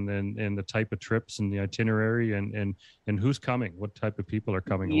there, and the type of trips and the itinerary, and who's coming? What type of people are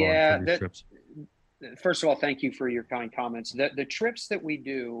coming along for these trips? First of all, thank you for your kind comments. The trips that we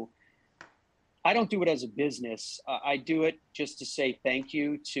do, I don't do it as a business. I do it just to say thank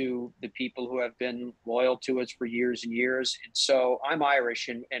you to the people who have been loyal to us for years and years. And so I'm Irish.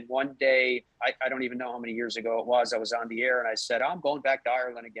 And one day, I don't even know how many years ago it was, I was on the air and I said, I'm going back to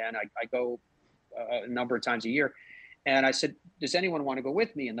Ireland again. I go a number of times a year. And I said, does anyone want to go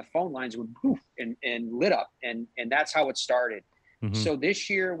with me? And the phone lines would poof and lit up. And that's how it started. Mm-hmm. So this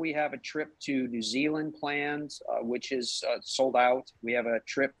year we have a trip to New Zealand planned, which is sold out. We have a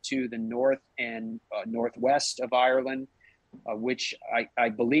trip to the north and northwest of Ireland, which I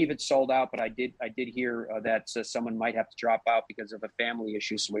believe it's sold out. But I did hear that someone might have to drop out because of a family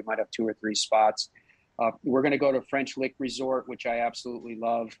issue. So we might have 2 or 3 spots. We're going to go to French Lick Resort, which I absolutely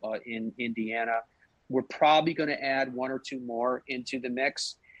love in Indiana. We're probably going to add 1 or 2 more into the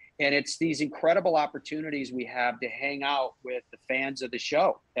mix. And it's these incredible opportunities we have to hang out with the fans of the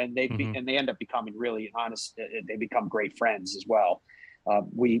show, and they end up becoming really honest. They become great friends as well.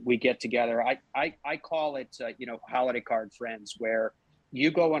 We get together. I call it holiday card friends, where you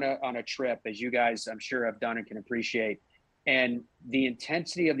go on a trip, as you guys I'm sure have done and can appreciate, and the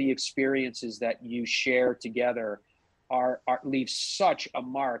intensity of the experiences that you share together leave such a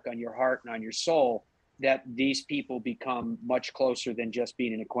mark on your heart and on your soul, that these people become much closer than just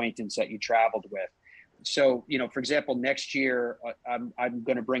being an acquaintance that you traveled with. So, for example, next year, I'm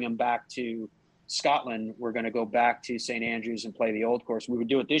going to bring them back to Scotland. We're going to go back to St. Andrews and play the Old Course. We would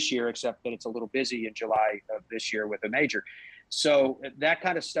do it this year, except that it's a little busy in July of this year with a major. So that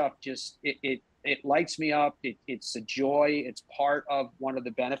kind of stuff just, it lights me up. It's a joy. It's part of one of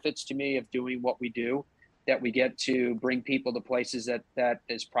the benefits to me of doing what we do, that we get to bring people to places that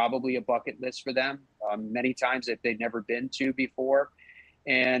is probably a bucket list for them, many times that they've never been to before.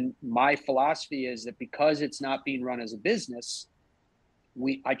 And my philosophy is that because it's not being run as a business,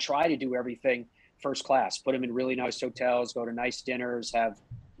 I try to do everything first class, put them in really nice hotels, go to nice dinners, have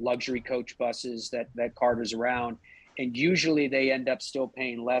luxury coach buses that cart us around. And usually they end up still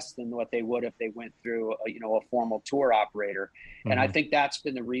paying less than what they would if they went through a formal tour operator. Mm-hmm. And I think that's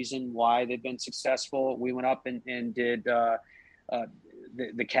been the reason why they've been successful. We went up and did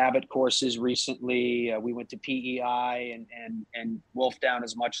the Cabot courses recently. We went to PEI and wolfed down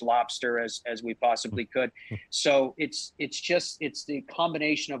as much lobster as we possibly could. So it's the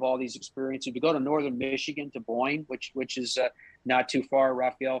combination of all these experiences. We go to northern Michigan, to Boyne, which is not too far,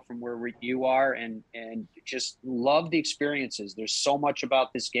 Raphael, from where you are, and just love the experiences. There's so much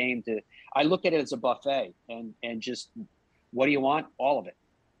about this game. I look at it as a buffet, and just, what do you want? All of it.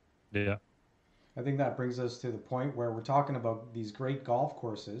 Yeah. I think that brings us to the point where we're talking about these great golf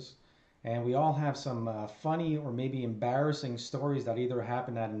courses, and we all have some funny or maybe embarrassing stories that either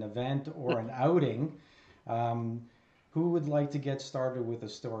happened at an event or an outing. Who would like to get started with a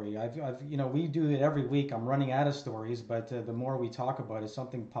story? We do it every week. I'm running out of stories, but the more we talk about it,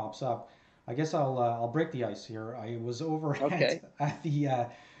 something pops up. I guess I'll break the ice here. I was over at the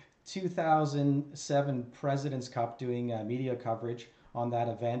 2007 President's Cup doing media coverage on that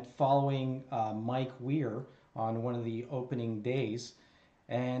event, following Mike Weir on one of the opening days.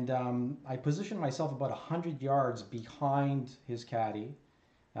 And I positioned myself about 100 yards behind his caddy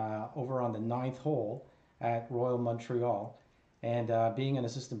over on the 9th hole at Royal Montreal. And being an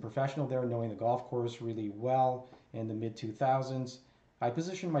assistant professional there, knowing the golf course really well in the mid-2000s, I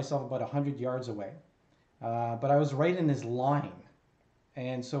positioned myself about 100 yards away. But I was right in his line.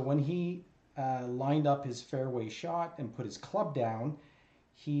 And so when he lined up his fairway shot and put his club down,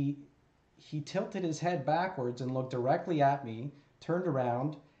 he tilted his head backwards and looked directly at me, turned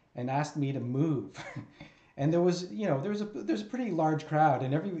around, and asked me to move. And there was, there's a pretty large crowd,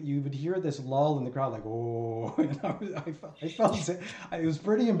 and you would hear this lull in the crowd, like, oh, and I felt it was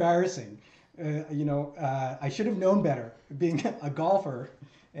pretty embarrassing. I should have known better, being a golfer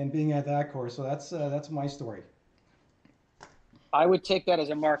and being at that course. So that's my story. I would take that as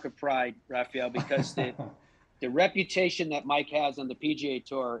a mark of pride, Rafael, because the reputation that Mike has on the PGA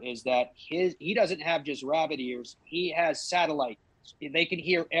Tour is that he doesn't have just rabbit ears. He has satellite. They can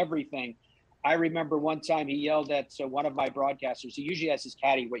hear everything. I remember one time he yelled at one of my broadcasters. He usually has his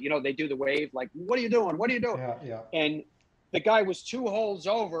caddy, they do the wave, like, what are you doing? What are you doing? Yeah. And the guy was 2 holes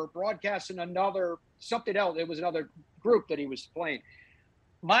over broadcasting something else. It was another group that he was playing.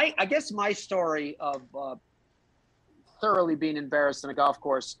 I guess my story of thoroughly being embarrassed on a golf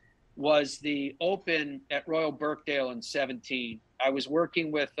course was the Open at Royal Birkdale in 17. I was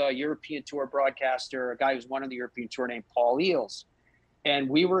working with a European Tour broadcaster, a guy who's won on the European Tour named Paul Eales. And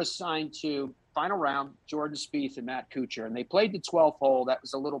we were assigned to final round, Jordan Spieth and Matt Kuchar. And they played the 12th hole. That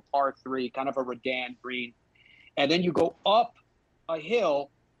was a little par 3, kind of a Redan green. And then you go up a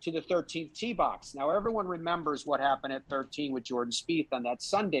hill to the 13th tee box. Now, everyone remembers what happened at 13 with Jordan Spieth on that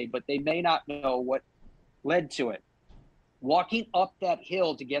Sunday, but they may not know what led to it. Walking up that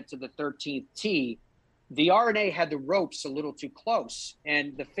hill to get to the 13th tee, the R&A had the ropes a little too close,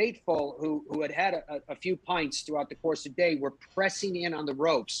 and the faithful who had a few pints throughout the course of the day were pressing in on the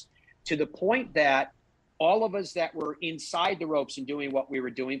ropes to the point that all of us that were inside the ropes and doing what we were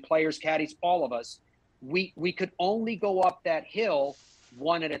doing, players, caddies, all of us, we could only go up that hill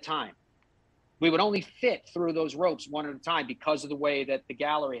one at a time. We would only fit through those ropes one at a time because of the way that the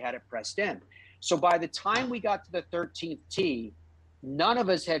gallery had it pressed in. So by the time we got to the 13th tee, none of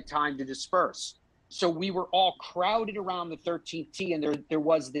us had time to disperse. So we were all crowded around the 13th tee, and there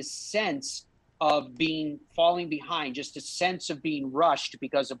was this sense of falling behind, just a sense of being rushed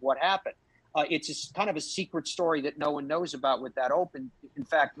because of what happened. It's kind of a secret story that no one knows about with that Open. In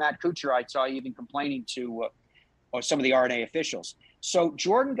fact, Matt Kuchar, I saw even complaining to some of the R&A officials. So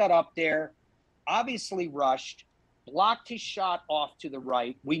Jordan got up there, obviously rushed, blocked his shot off to the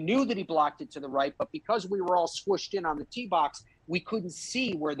right. We knew that he blocked it to the right, but because we were all squished in on the tee box, we couldn't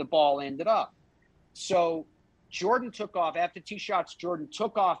see where the ball ended up. So Jordan took off. After tee shots, Jordan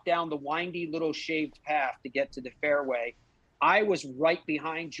took off down the windy little shaved path to get to the fairway. I was right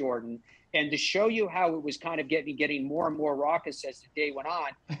behind Jordan. And to show you how it was kind of getting more and more raucous as the day went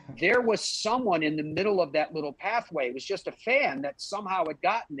on, there was someone in the middle of that little pathway. It was just a fan that somehow had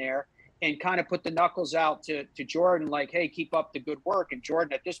gotten there and kind of put the knuckles out to Jordan, like, hey, keep up the good work. And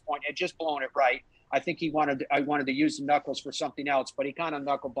Jordan at this point had just blown it right. I think I wanted to use the knuckles for something else, but he kind of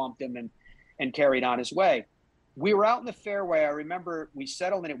knuckle bumped him and carried on his way. We were out in the fairway. I remember we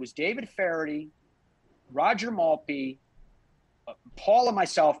settled, and it was David Feherty, Roger Maltby, Paul and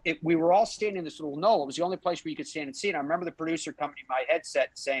myself. We were all standing in this little knoll. It was the only place where you could stand and see. And I remember the producer coming to my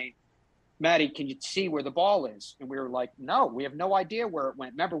headset saying, Matty, can you see where the ball is? And we were like, no, we have no idea where it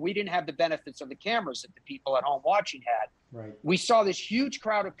went. Remember, we didn't have the benefits of the cameras that the people at home watching had. Right. We saw this huge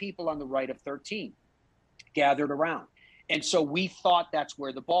crowd of people on the right of 13 gathered around. And so we thought that's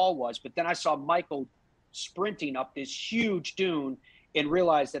where the ball was. But then I saw Michael sprinting up this huge dune and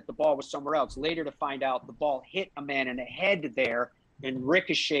realized that the ball was somewhere else. Later to find out the ball hit a man in the head there and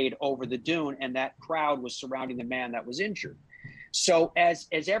ricocheted over the dune, and that crowd was surrounding the man that was injured. So as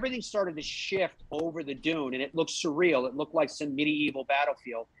everything started to shift over the dune, and it looked surreal, it looked like some medieval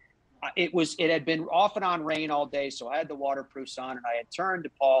battlefield. It had been off and on rain all day, so I had the waterproofs on, and I had turned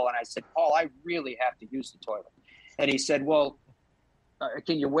to Paul and I said, Paul, I really have to use the toilet. And he said, well,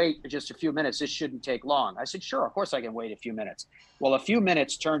 can you wait just a few minutes? This shouldn't take long. I said, sure, of course I can wait a few minutes. Well, a few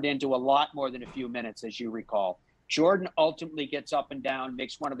minutes turned into a lot more than a few minutes, as you recall. Jordan ultimately gets up and down,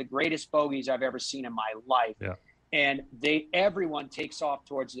 makes one of the greatest bogeys I've ever seen in my life. Yeah. And everyone takes off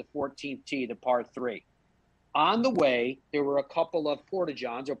towards the 14th tee, the par 3. On the way, there were a couple of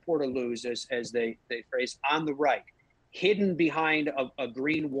porta-johns, or portaloos, as they phrase, on the right, hidden behind a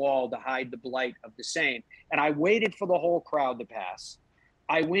green wall to hide the blight of the same. And I waited for the whole crowd to pass.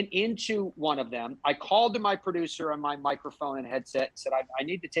 I went into one of them. I called to my producer on my microphone and headset and said, I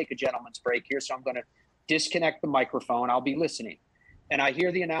need to take a gentleman's break here, so I'm going to disconnect the microphone. I'll be listening. And I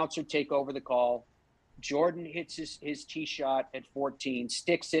hear the announcer take over the call. Jordan hits his tee shot at 14,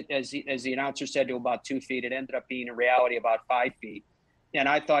 sticks it, as the announcer said, to about 2 feet. It ended up being, in reality, about 5 feet. And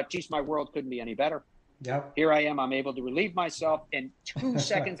I thought, geez, my world couldn't be any better. Yep. Here I am. I'm able to relieve myself. And 2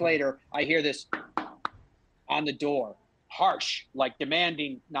 seconds later, I hear this on the door, harsh, like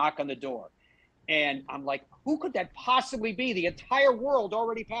demanding knock on the door. And I'm like, who could that possibly be? The entire world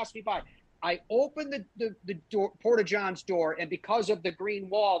already passed me by. I opened the door, Porta John's door, and because of the green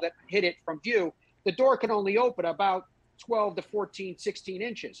wall that hid it from view, the door can only open about 12 to 14, 16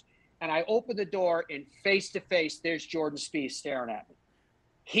 inches. And I opened the door, and face to face, there's Jordan Spieth staring at me.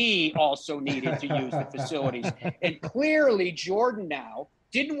 He also needed to use the facilities. And clearly, Jordan now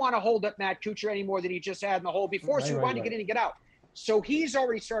didn't want to hold up Matt Kuchar any more than he just had in the hole before, so he wanted to get in and get out. So he's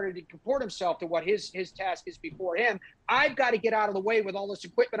already started to comport himself to what his task is before him. I've got to get out of the way with all this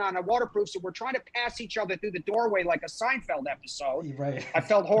equipment on a waterproof, so we're trying to pass each other through the doorway like a Seinfeld episode. Right. I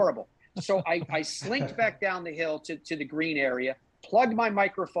felt horrible. So I slinked back down the hill to the green area, plugged my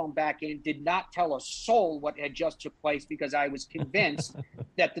microphone back in, did not tell a soul what had just took place because I was convinced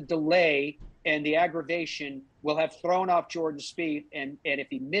that the delay and the aggravation will have thrown off Jordan Spieth. And if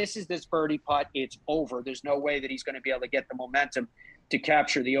he misses this birdie putt, it's over. There's no way that he's going to be able to get the momentum to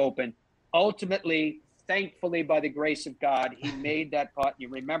capture the Open. Ultimately, thankfully, by the grace of God, he made that putt. You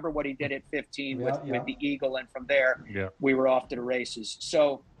remember what he did at 15 with the eagle. And from there, we were off to the races.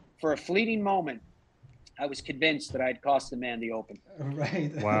 So for a fleeting moment, I was convinced that I'd cost the man the Open.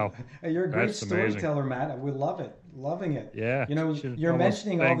 Right. Wow. You're a great That's storyteller, amazing. Matt. We love it. Loving it. Yeah. You know, you're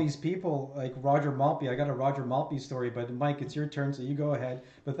mentioning all these people like Roger Maltby. I got a Roger Maltby story, but Mike, it's your turn, so you go ahead.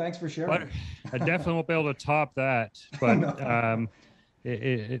 But thanks for sharing. But I definitely won't be able to top that. But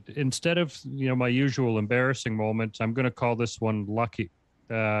instead of, my usual embarrassing moments, I'm going to call this one lucky.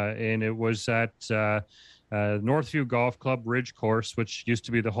 And it was at Northview Golf Club Ridge Course, which used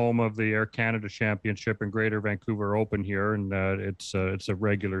to be the home of the Air Canada Championship and Greater Vancouver Open here, and it's a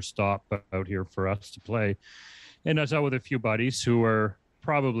regular stop out here for us to play. And I was out with a few buddies who are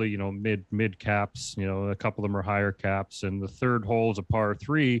probably mid caps. A couple of them are higher caps, and the third hole is a par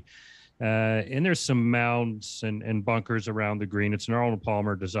 3, and there's some mounds and bunkers around the green. It's an Arnold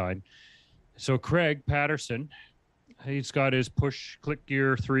Palmer design. So Craig Patterson, he's got his push click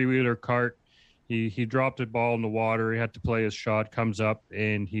gear 3-wheeler cart. He dropped a ball in the water. He had to play his shot, comes up,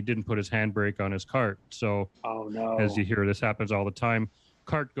 and he didn't put his handbrake on his cart. So as you hear, this happens all the time.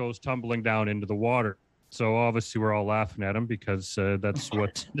 Cart goes tumbling down into the water. So obviously we're all laughing at him because that's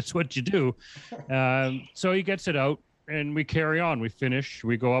what you do. So he gets it out, and we carry on. We finish.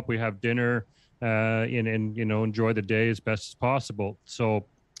 We go up. We have dinner, and enjoy the day as best as possible. So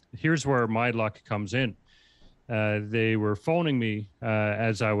here's where my luck comes in. They were phoning me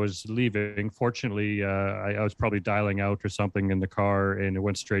as I was leaving. Fortunately, I was probably dialing out or something in the car, and it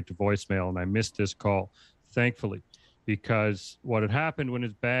went straight to voicemail, and I missed this call, thankfully, because what had happened when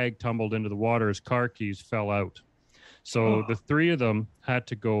his bag tumbled into the water, his car keys fell out. So the three of them had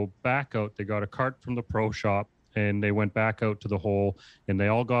to go back out. They got a cart from the pro shop, and they went back out to the hole, and they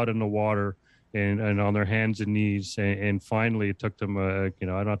all got in the water and on their hands and knees. And finally, it took them, I'm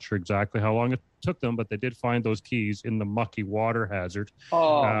not sure exactly how long it took them, but they did find those keys in the mucky water hazard.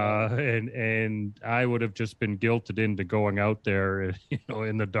 And I would have just been guilted into going out there,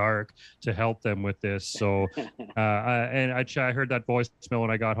 in the dark to help them with this. So, I heard that voicemail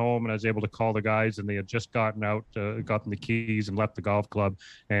when I got home, and I was able to call the guys, and they had just gotten the keys and left the golf club.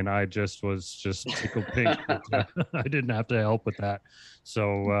 And I was tickled pink. I didn't have to help with that.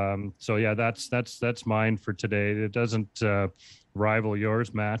 So yeah, that's mine for today. It doesn't rival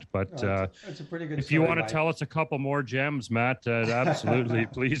yours, Matt, but it's a pretty good if story, you want to Mike. tell us a couple more gems, Matt, absolutely,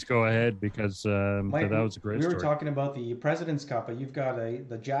 please go ahead, because Mike, that was a great story. We were talking about the President's Cup, but you've got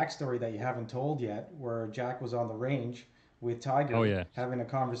the Jack story that you haven't told yet, where Jack was on the range with Tiger having a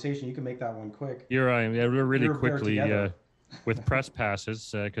conversation. You can make that one quick. You're right. Yeah, really quickly. Together. With press passes,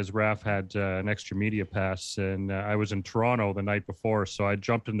 because Raf had an extra media pass, and I was in Toronto the night before, so I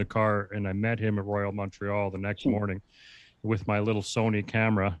jumped in the car and I met him at Royal Montreal the next morning with my little Sony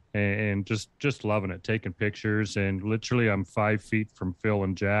camera, and just loving it, taking pictures. And literally I'm 5 feet from Phil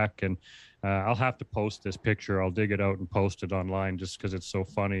and Jack, and I'll have to post this picture. I'll dig it out and post it online just because it's so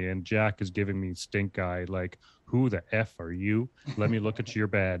funny. And Jack is giving me stink eye, like, who the F are you? Let me look at your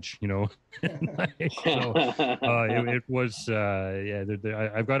badge, So it was,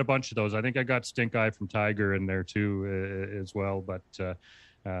 I've got a bunch of those. I think I got stink eye from Tiger in there too, as well. But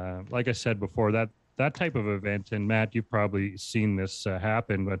like I said before, that type of event, and Matt, you've probably seen this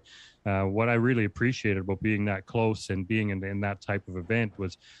happen, but what I really appreciated about being that close and being in that type of event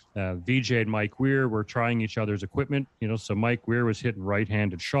was VJ and Mike Weir were trying each other's equipment, so Mike Weir was hitting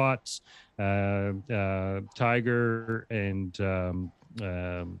right-handed shots. Tiger and I'm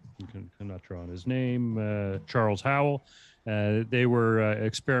not sure on his name, Charles Howell, they were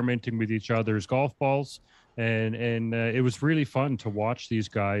experimenting with each other's golf balls. And it was really fun to watch these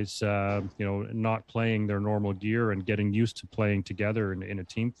guys, not playing their normal gear and getting used to playing together in a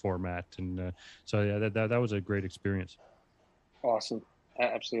team format. And so yeah, that was a great experience. Awesome.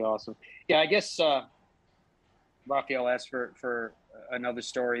 Absolutely awesome. Yeah, I guess Raphael asked for another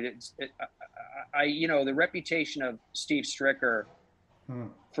story. The reputation of Steve Stricker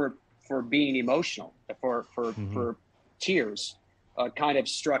for being emotional, for tears, kind of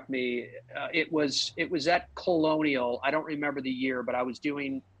struck me. It was at Colonial. I don't remember the year, but I was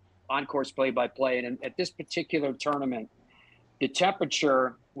doing on-course play-by-play, and at this particular tournament, the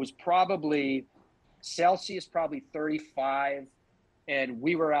temperature was probably Celsius, probably 35, and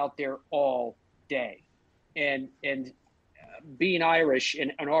we were out there all day. And being Irish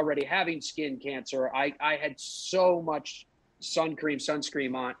and already having skin cancer, I had so much sunscreen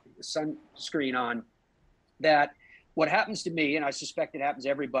on that what happens to me, and I suspect it happens to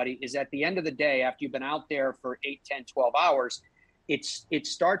everybody, is at the end of the day, after you've been out there for 8, 10, 12 hours, it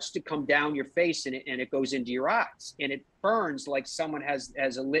starts to come down your face and it goes into your eyes, and it burns like someone has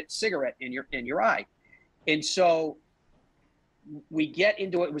a lit cigarette in your eye. And so we get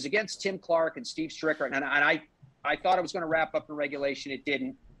into it. It was against Tim Clark and Steve Stricker, and I thought it was going to wrap up in regulation. It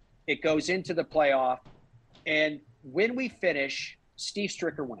didn't. It goes into the playoff, and when we finish, Steve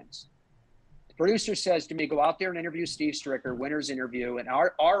Stricker wins. The producer says to me, "Go out there and interview Steve Stricker, winner's interview." And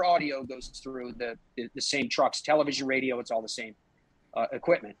our audio goes through the same trucks, television, radio. It's all the same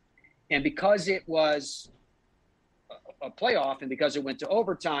equipment. And because it was a playoff and because it went to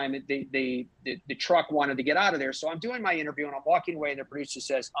overtime, the truck wanted to get out of there. So I'm doing my interview and I'm walking away, and the producer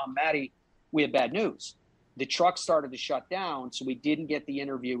says, Matty, we have bad news. The truck started to shut down, so we didn't get the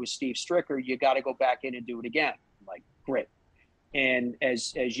interview with Steve Stricker. You got to go back in and do it again. I'm like, great. And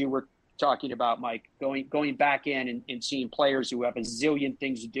as you were talking about, Mike, going back in and seeing players who have a zillion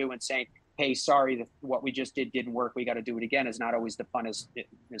things to do and saying, hey, sorry, what we just did didn't work, we got to do it again, is not always the funnest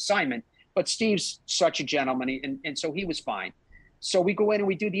assignment. But Steve's such a gentleman, and so he was fine. So we go in and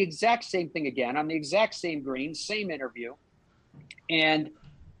we do the exact same thing again on the exact same green, same interview. And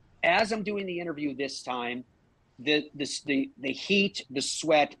as I'm doing the interview this time, the heat, the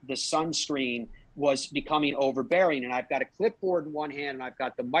sweat, the sunscreen was becoming overbearing. And I've got a clipboard in one hand and I've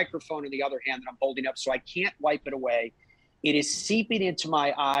got the microphone in the other hand that I'm holding up, so I can't wipe it away. It is seeping into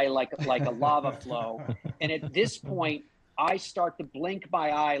my eye like a lava flow. And at this point, I start to blink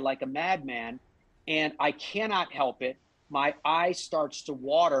my eye like a madman, and I cannot help it. My eye starts to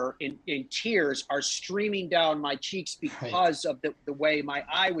water, and tears are streaming down my cheeks because of the way my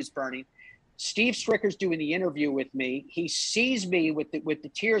eye was burning. Steve Stricker's doing the interview with me. He sees me with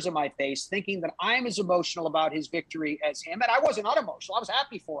the tears on my face, thinking that I'm as emotional about his victory as him. And I wasn't unemotional. I was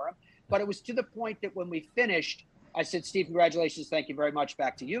happy for him. But it was to the point that when we finished, I said, Steve, congratulations. Thank you very much.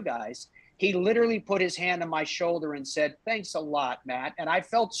 Back to you guys. He literally put his hand on my shoulder and said, thanks a lot, Matt. And I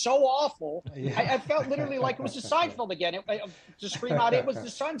felt so awful. Yeah. I felt literally like it was the Seinfeld again. To scream out, it was the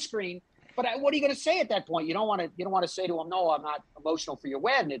sunscreen. But what are you going to say at that point? You don't want to say to him, no, I'm not emotional for your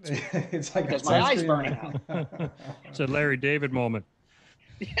win. It's like because my eyes burning out. It's a Larry David moment.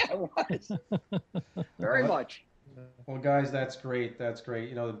 Yeah, it was. Very much. Well, guys, that's great. That's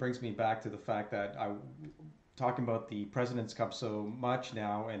great. It brings me back to the fact that talking about the President's Cup so much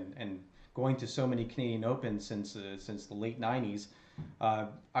now and going to so many Canadian Opens since the late 90s.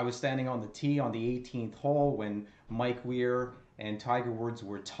 I was standing on the tee on the 18th hole when Mike Weir and Tiger Woods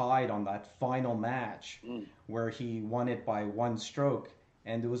were tied on that final match where he won it by one stroke.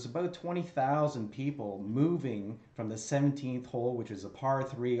 And there was about 20,000 people moving from the 17th hole, which is a par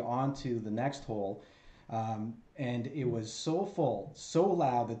 3, onto the next hole. And it was so full, so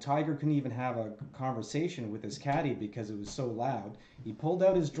loud that Tiger couldn't even have a conversation with his caddy because it was so loud. He pulled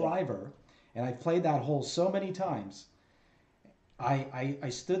out his driver, and I played that hole so many times. I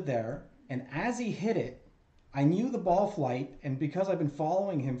stood there, and as he hit it, I knew the ball flight, and because I've been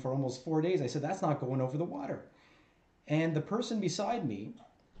following him for almost 4 days, I said, that's not going over the water. And the person beside me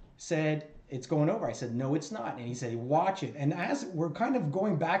said, it's going over. I said, no, it's not. And he said, watch it. And as we're kind of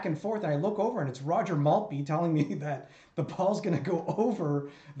going back and forth, I look over and it's Roger Maltby telling me that the ball's going to go over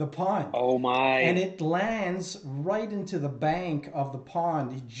the pond. Oh my. And it lands right into the bank of the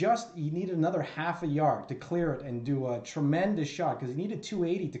pond. He needed another half a yard to clear it and do a tremendous shot because he needed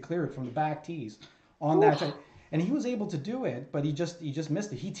 280 to clear it from the back tees on that side. And he was able to do it, but he just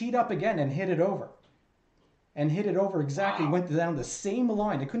missed it. He teed up again and hit it over. Exactly. Wow. Went down the same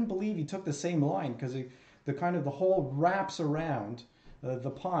line. I couldn't believe he took the same line because the hole wraps around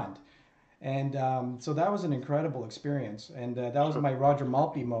the pond. And so that was an incredible experience. And that was my Roger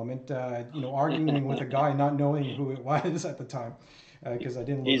Maltby moment, arguing with a guy, not knowing who it was at the time because I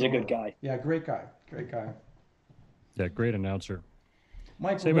didn't look He's over. A good guy. Yeah, great guy. Yeah, great announcer.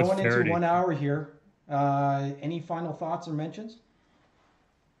 Mike, we're going into 1 hour here. Any final thoughts or mentions?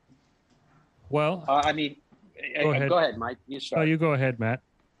 Well, Go ahead, Mike. You start. Oh, you go ahead, Matt.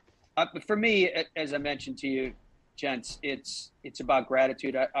 For me, as I mentioned to you, gents, it's about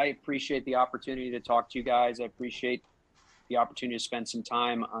gratitude. I appreciate the opportunity to talk to you guys. I appreciate the opportunity to spend some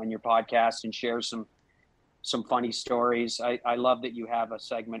time on your podcast and share some funny stories. I love that you have a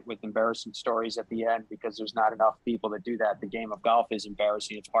segment with embarrassing stories at the end, because there's not enough people that do that. The game of golf is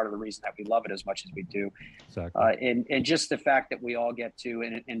embarrassing. It's part of the reason that we love it as much as we do. Exactly. And just the fact that we all get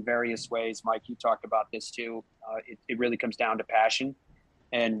to, in various ways, Mike, you talked about this too. It really comes down to passion.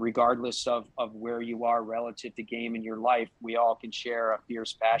 And regardless of where you are relative to game in your life, we all can share a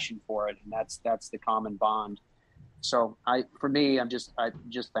fierce passion for it. And that's the common bond. So for me, I'm just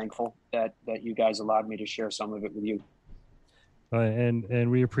thankful that you guys allowed me to share some of it with you. And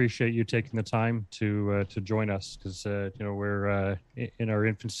we appreciate you taking the time to join us, because we're in our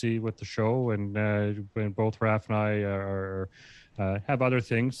infancy with the show, and both Raph and I are have other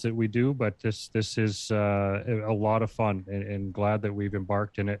things that we do, but this is a lot of fun, and glad that we've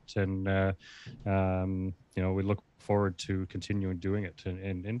embarked in it, and we look forward to continuing doing it,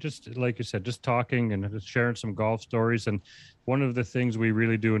 and just like you said, just talking and sharing some golf stories. And one of the things we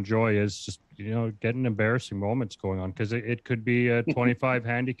really do enjoy is just getting embarrassing moments going on, because it could be a 25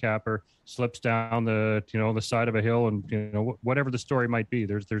 handicapper slips down the the side of a hill, and whatever the story might be,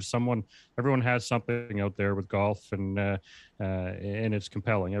 there's someone, everyone has something out there with golf, and it's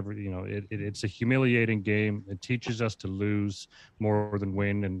compelling. It's a humiliating game. It teaches us to lose more than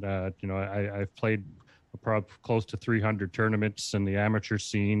win, and I've played probably close to 300 tournaments in the amateur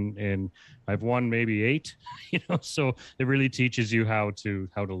scene, and I've won maybe 8, so it really teaches you how to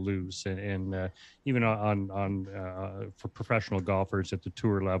lose. And even for professional golfers at the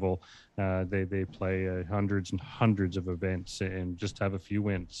tour level, they play hundreds and hundreds of events and just have a few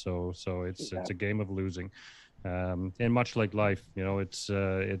wins. So it's a game of losing. And much like life, it's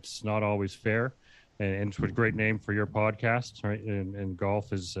not always fair. And it's a great name for your podcast, right? And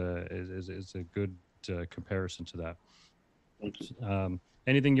golf is a good comparison to that. Thank you.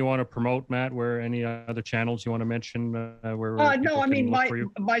 Anything you want to promote, Matt? Where any other channels you want to mention? No, I mean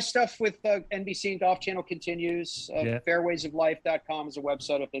my stuff with NBC and Golf Channel continues. Fairwaysoflife.com is a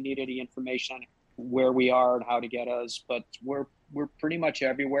website if they need any information on where we are and how to get us. But we're pretty much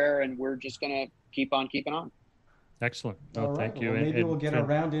everywhere, and we're just gonna keep on keeping on. Excellent. Thank you. Well, maybe we'll get a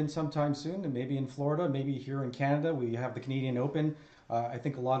round in sometime soon, and maybe in Florida, maybe here in Canada. We have the Canadian Open. I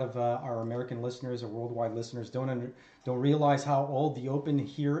think a lot of our American listeners or worldwide listeners don't realize how old the Open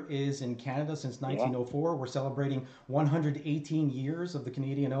here is in Canada. Since 1904, we're celebrating 118 years of the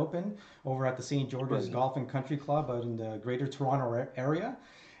Canadian Open over at the St. George's Golf and Country Club out in the Greater Toronto area.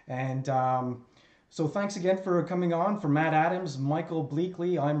 And so thanks again for coming on. For Matt Adams, Michael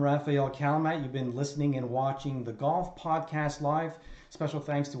Bleakley, I'm Raphael Calamat. You've been listening and watching the Golf Podcast Live. Special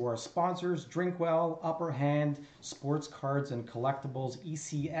thanks to our sponsors, Drinkwell, Upper Hand, Sports Cards and Collectibles,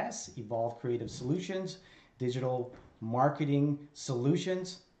 ECS, Evolve Creative Solutions, Digital Marketing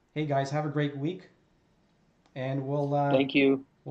Solutions. Hey guys, have a great week. And we'll... Thank you.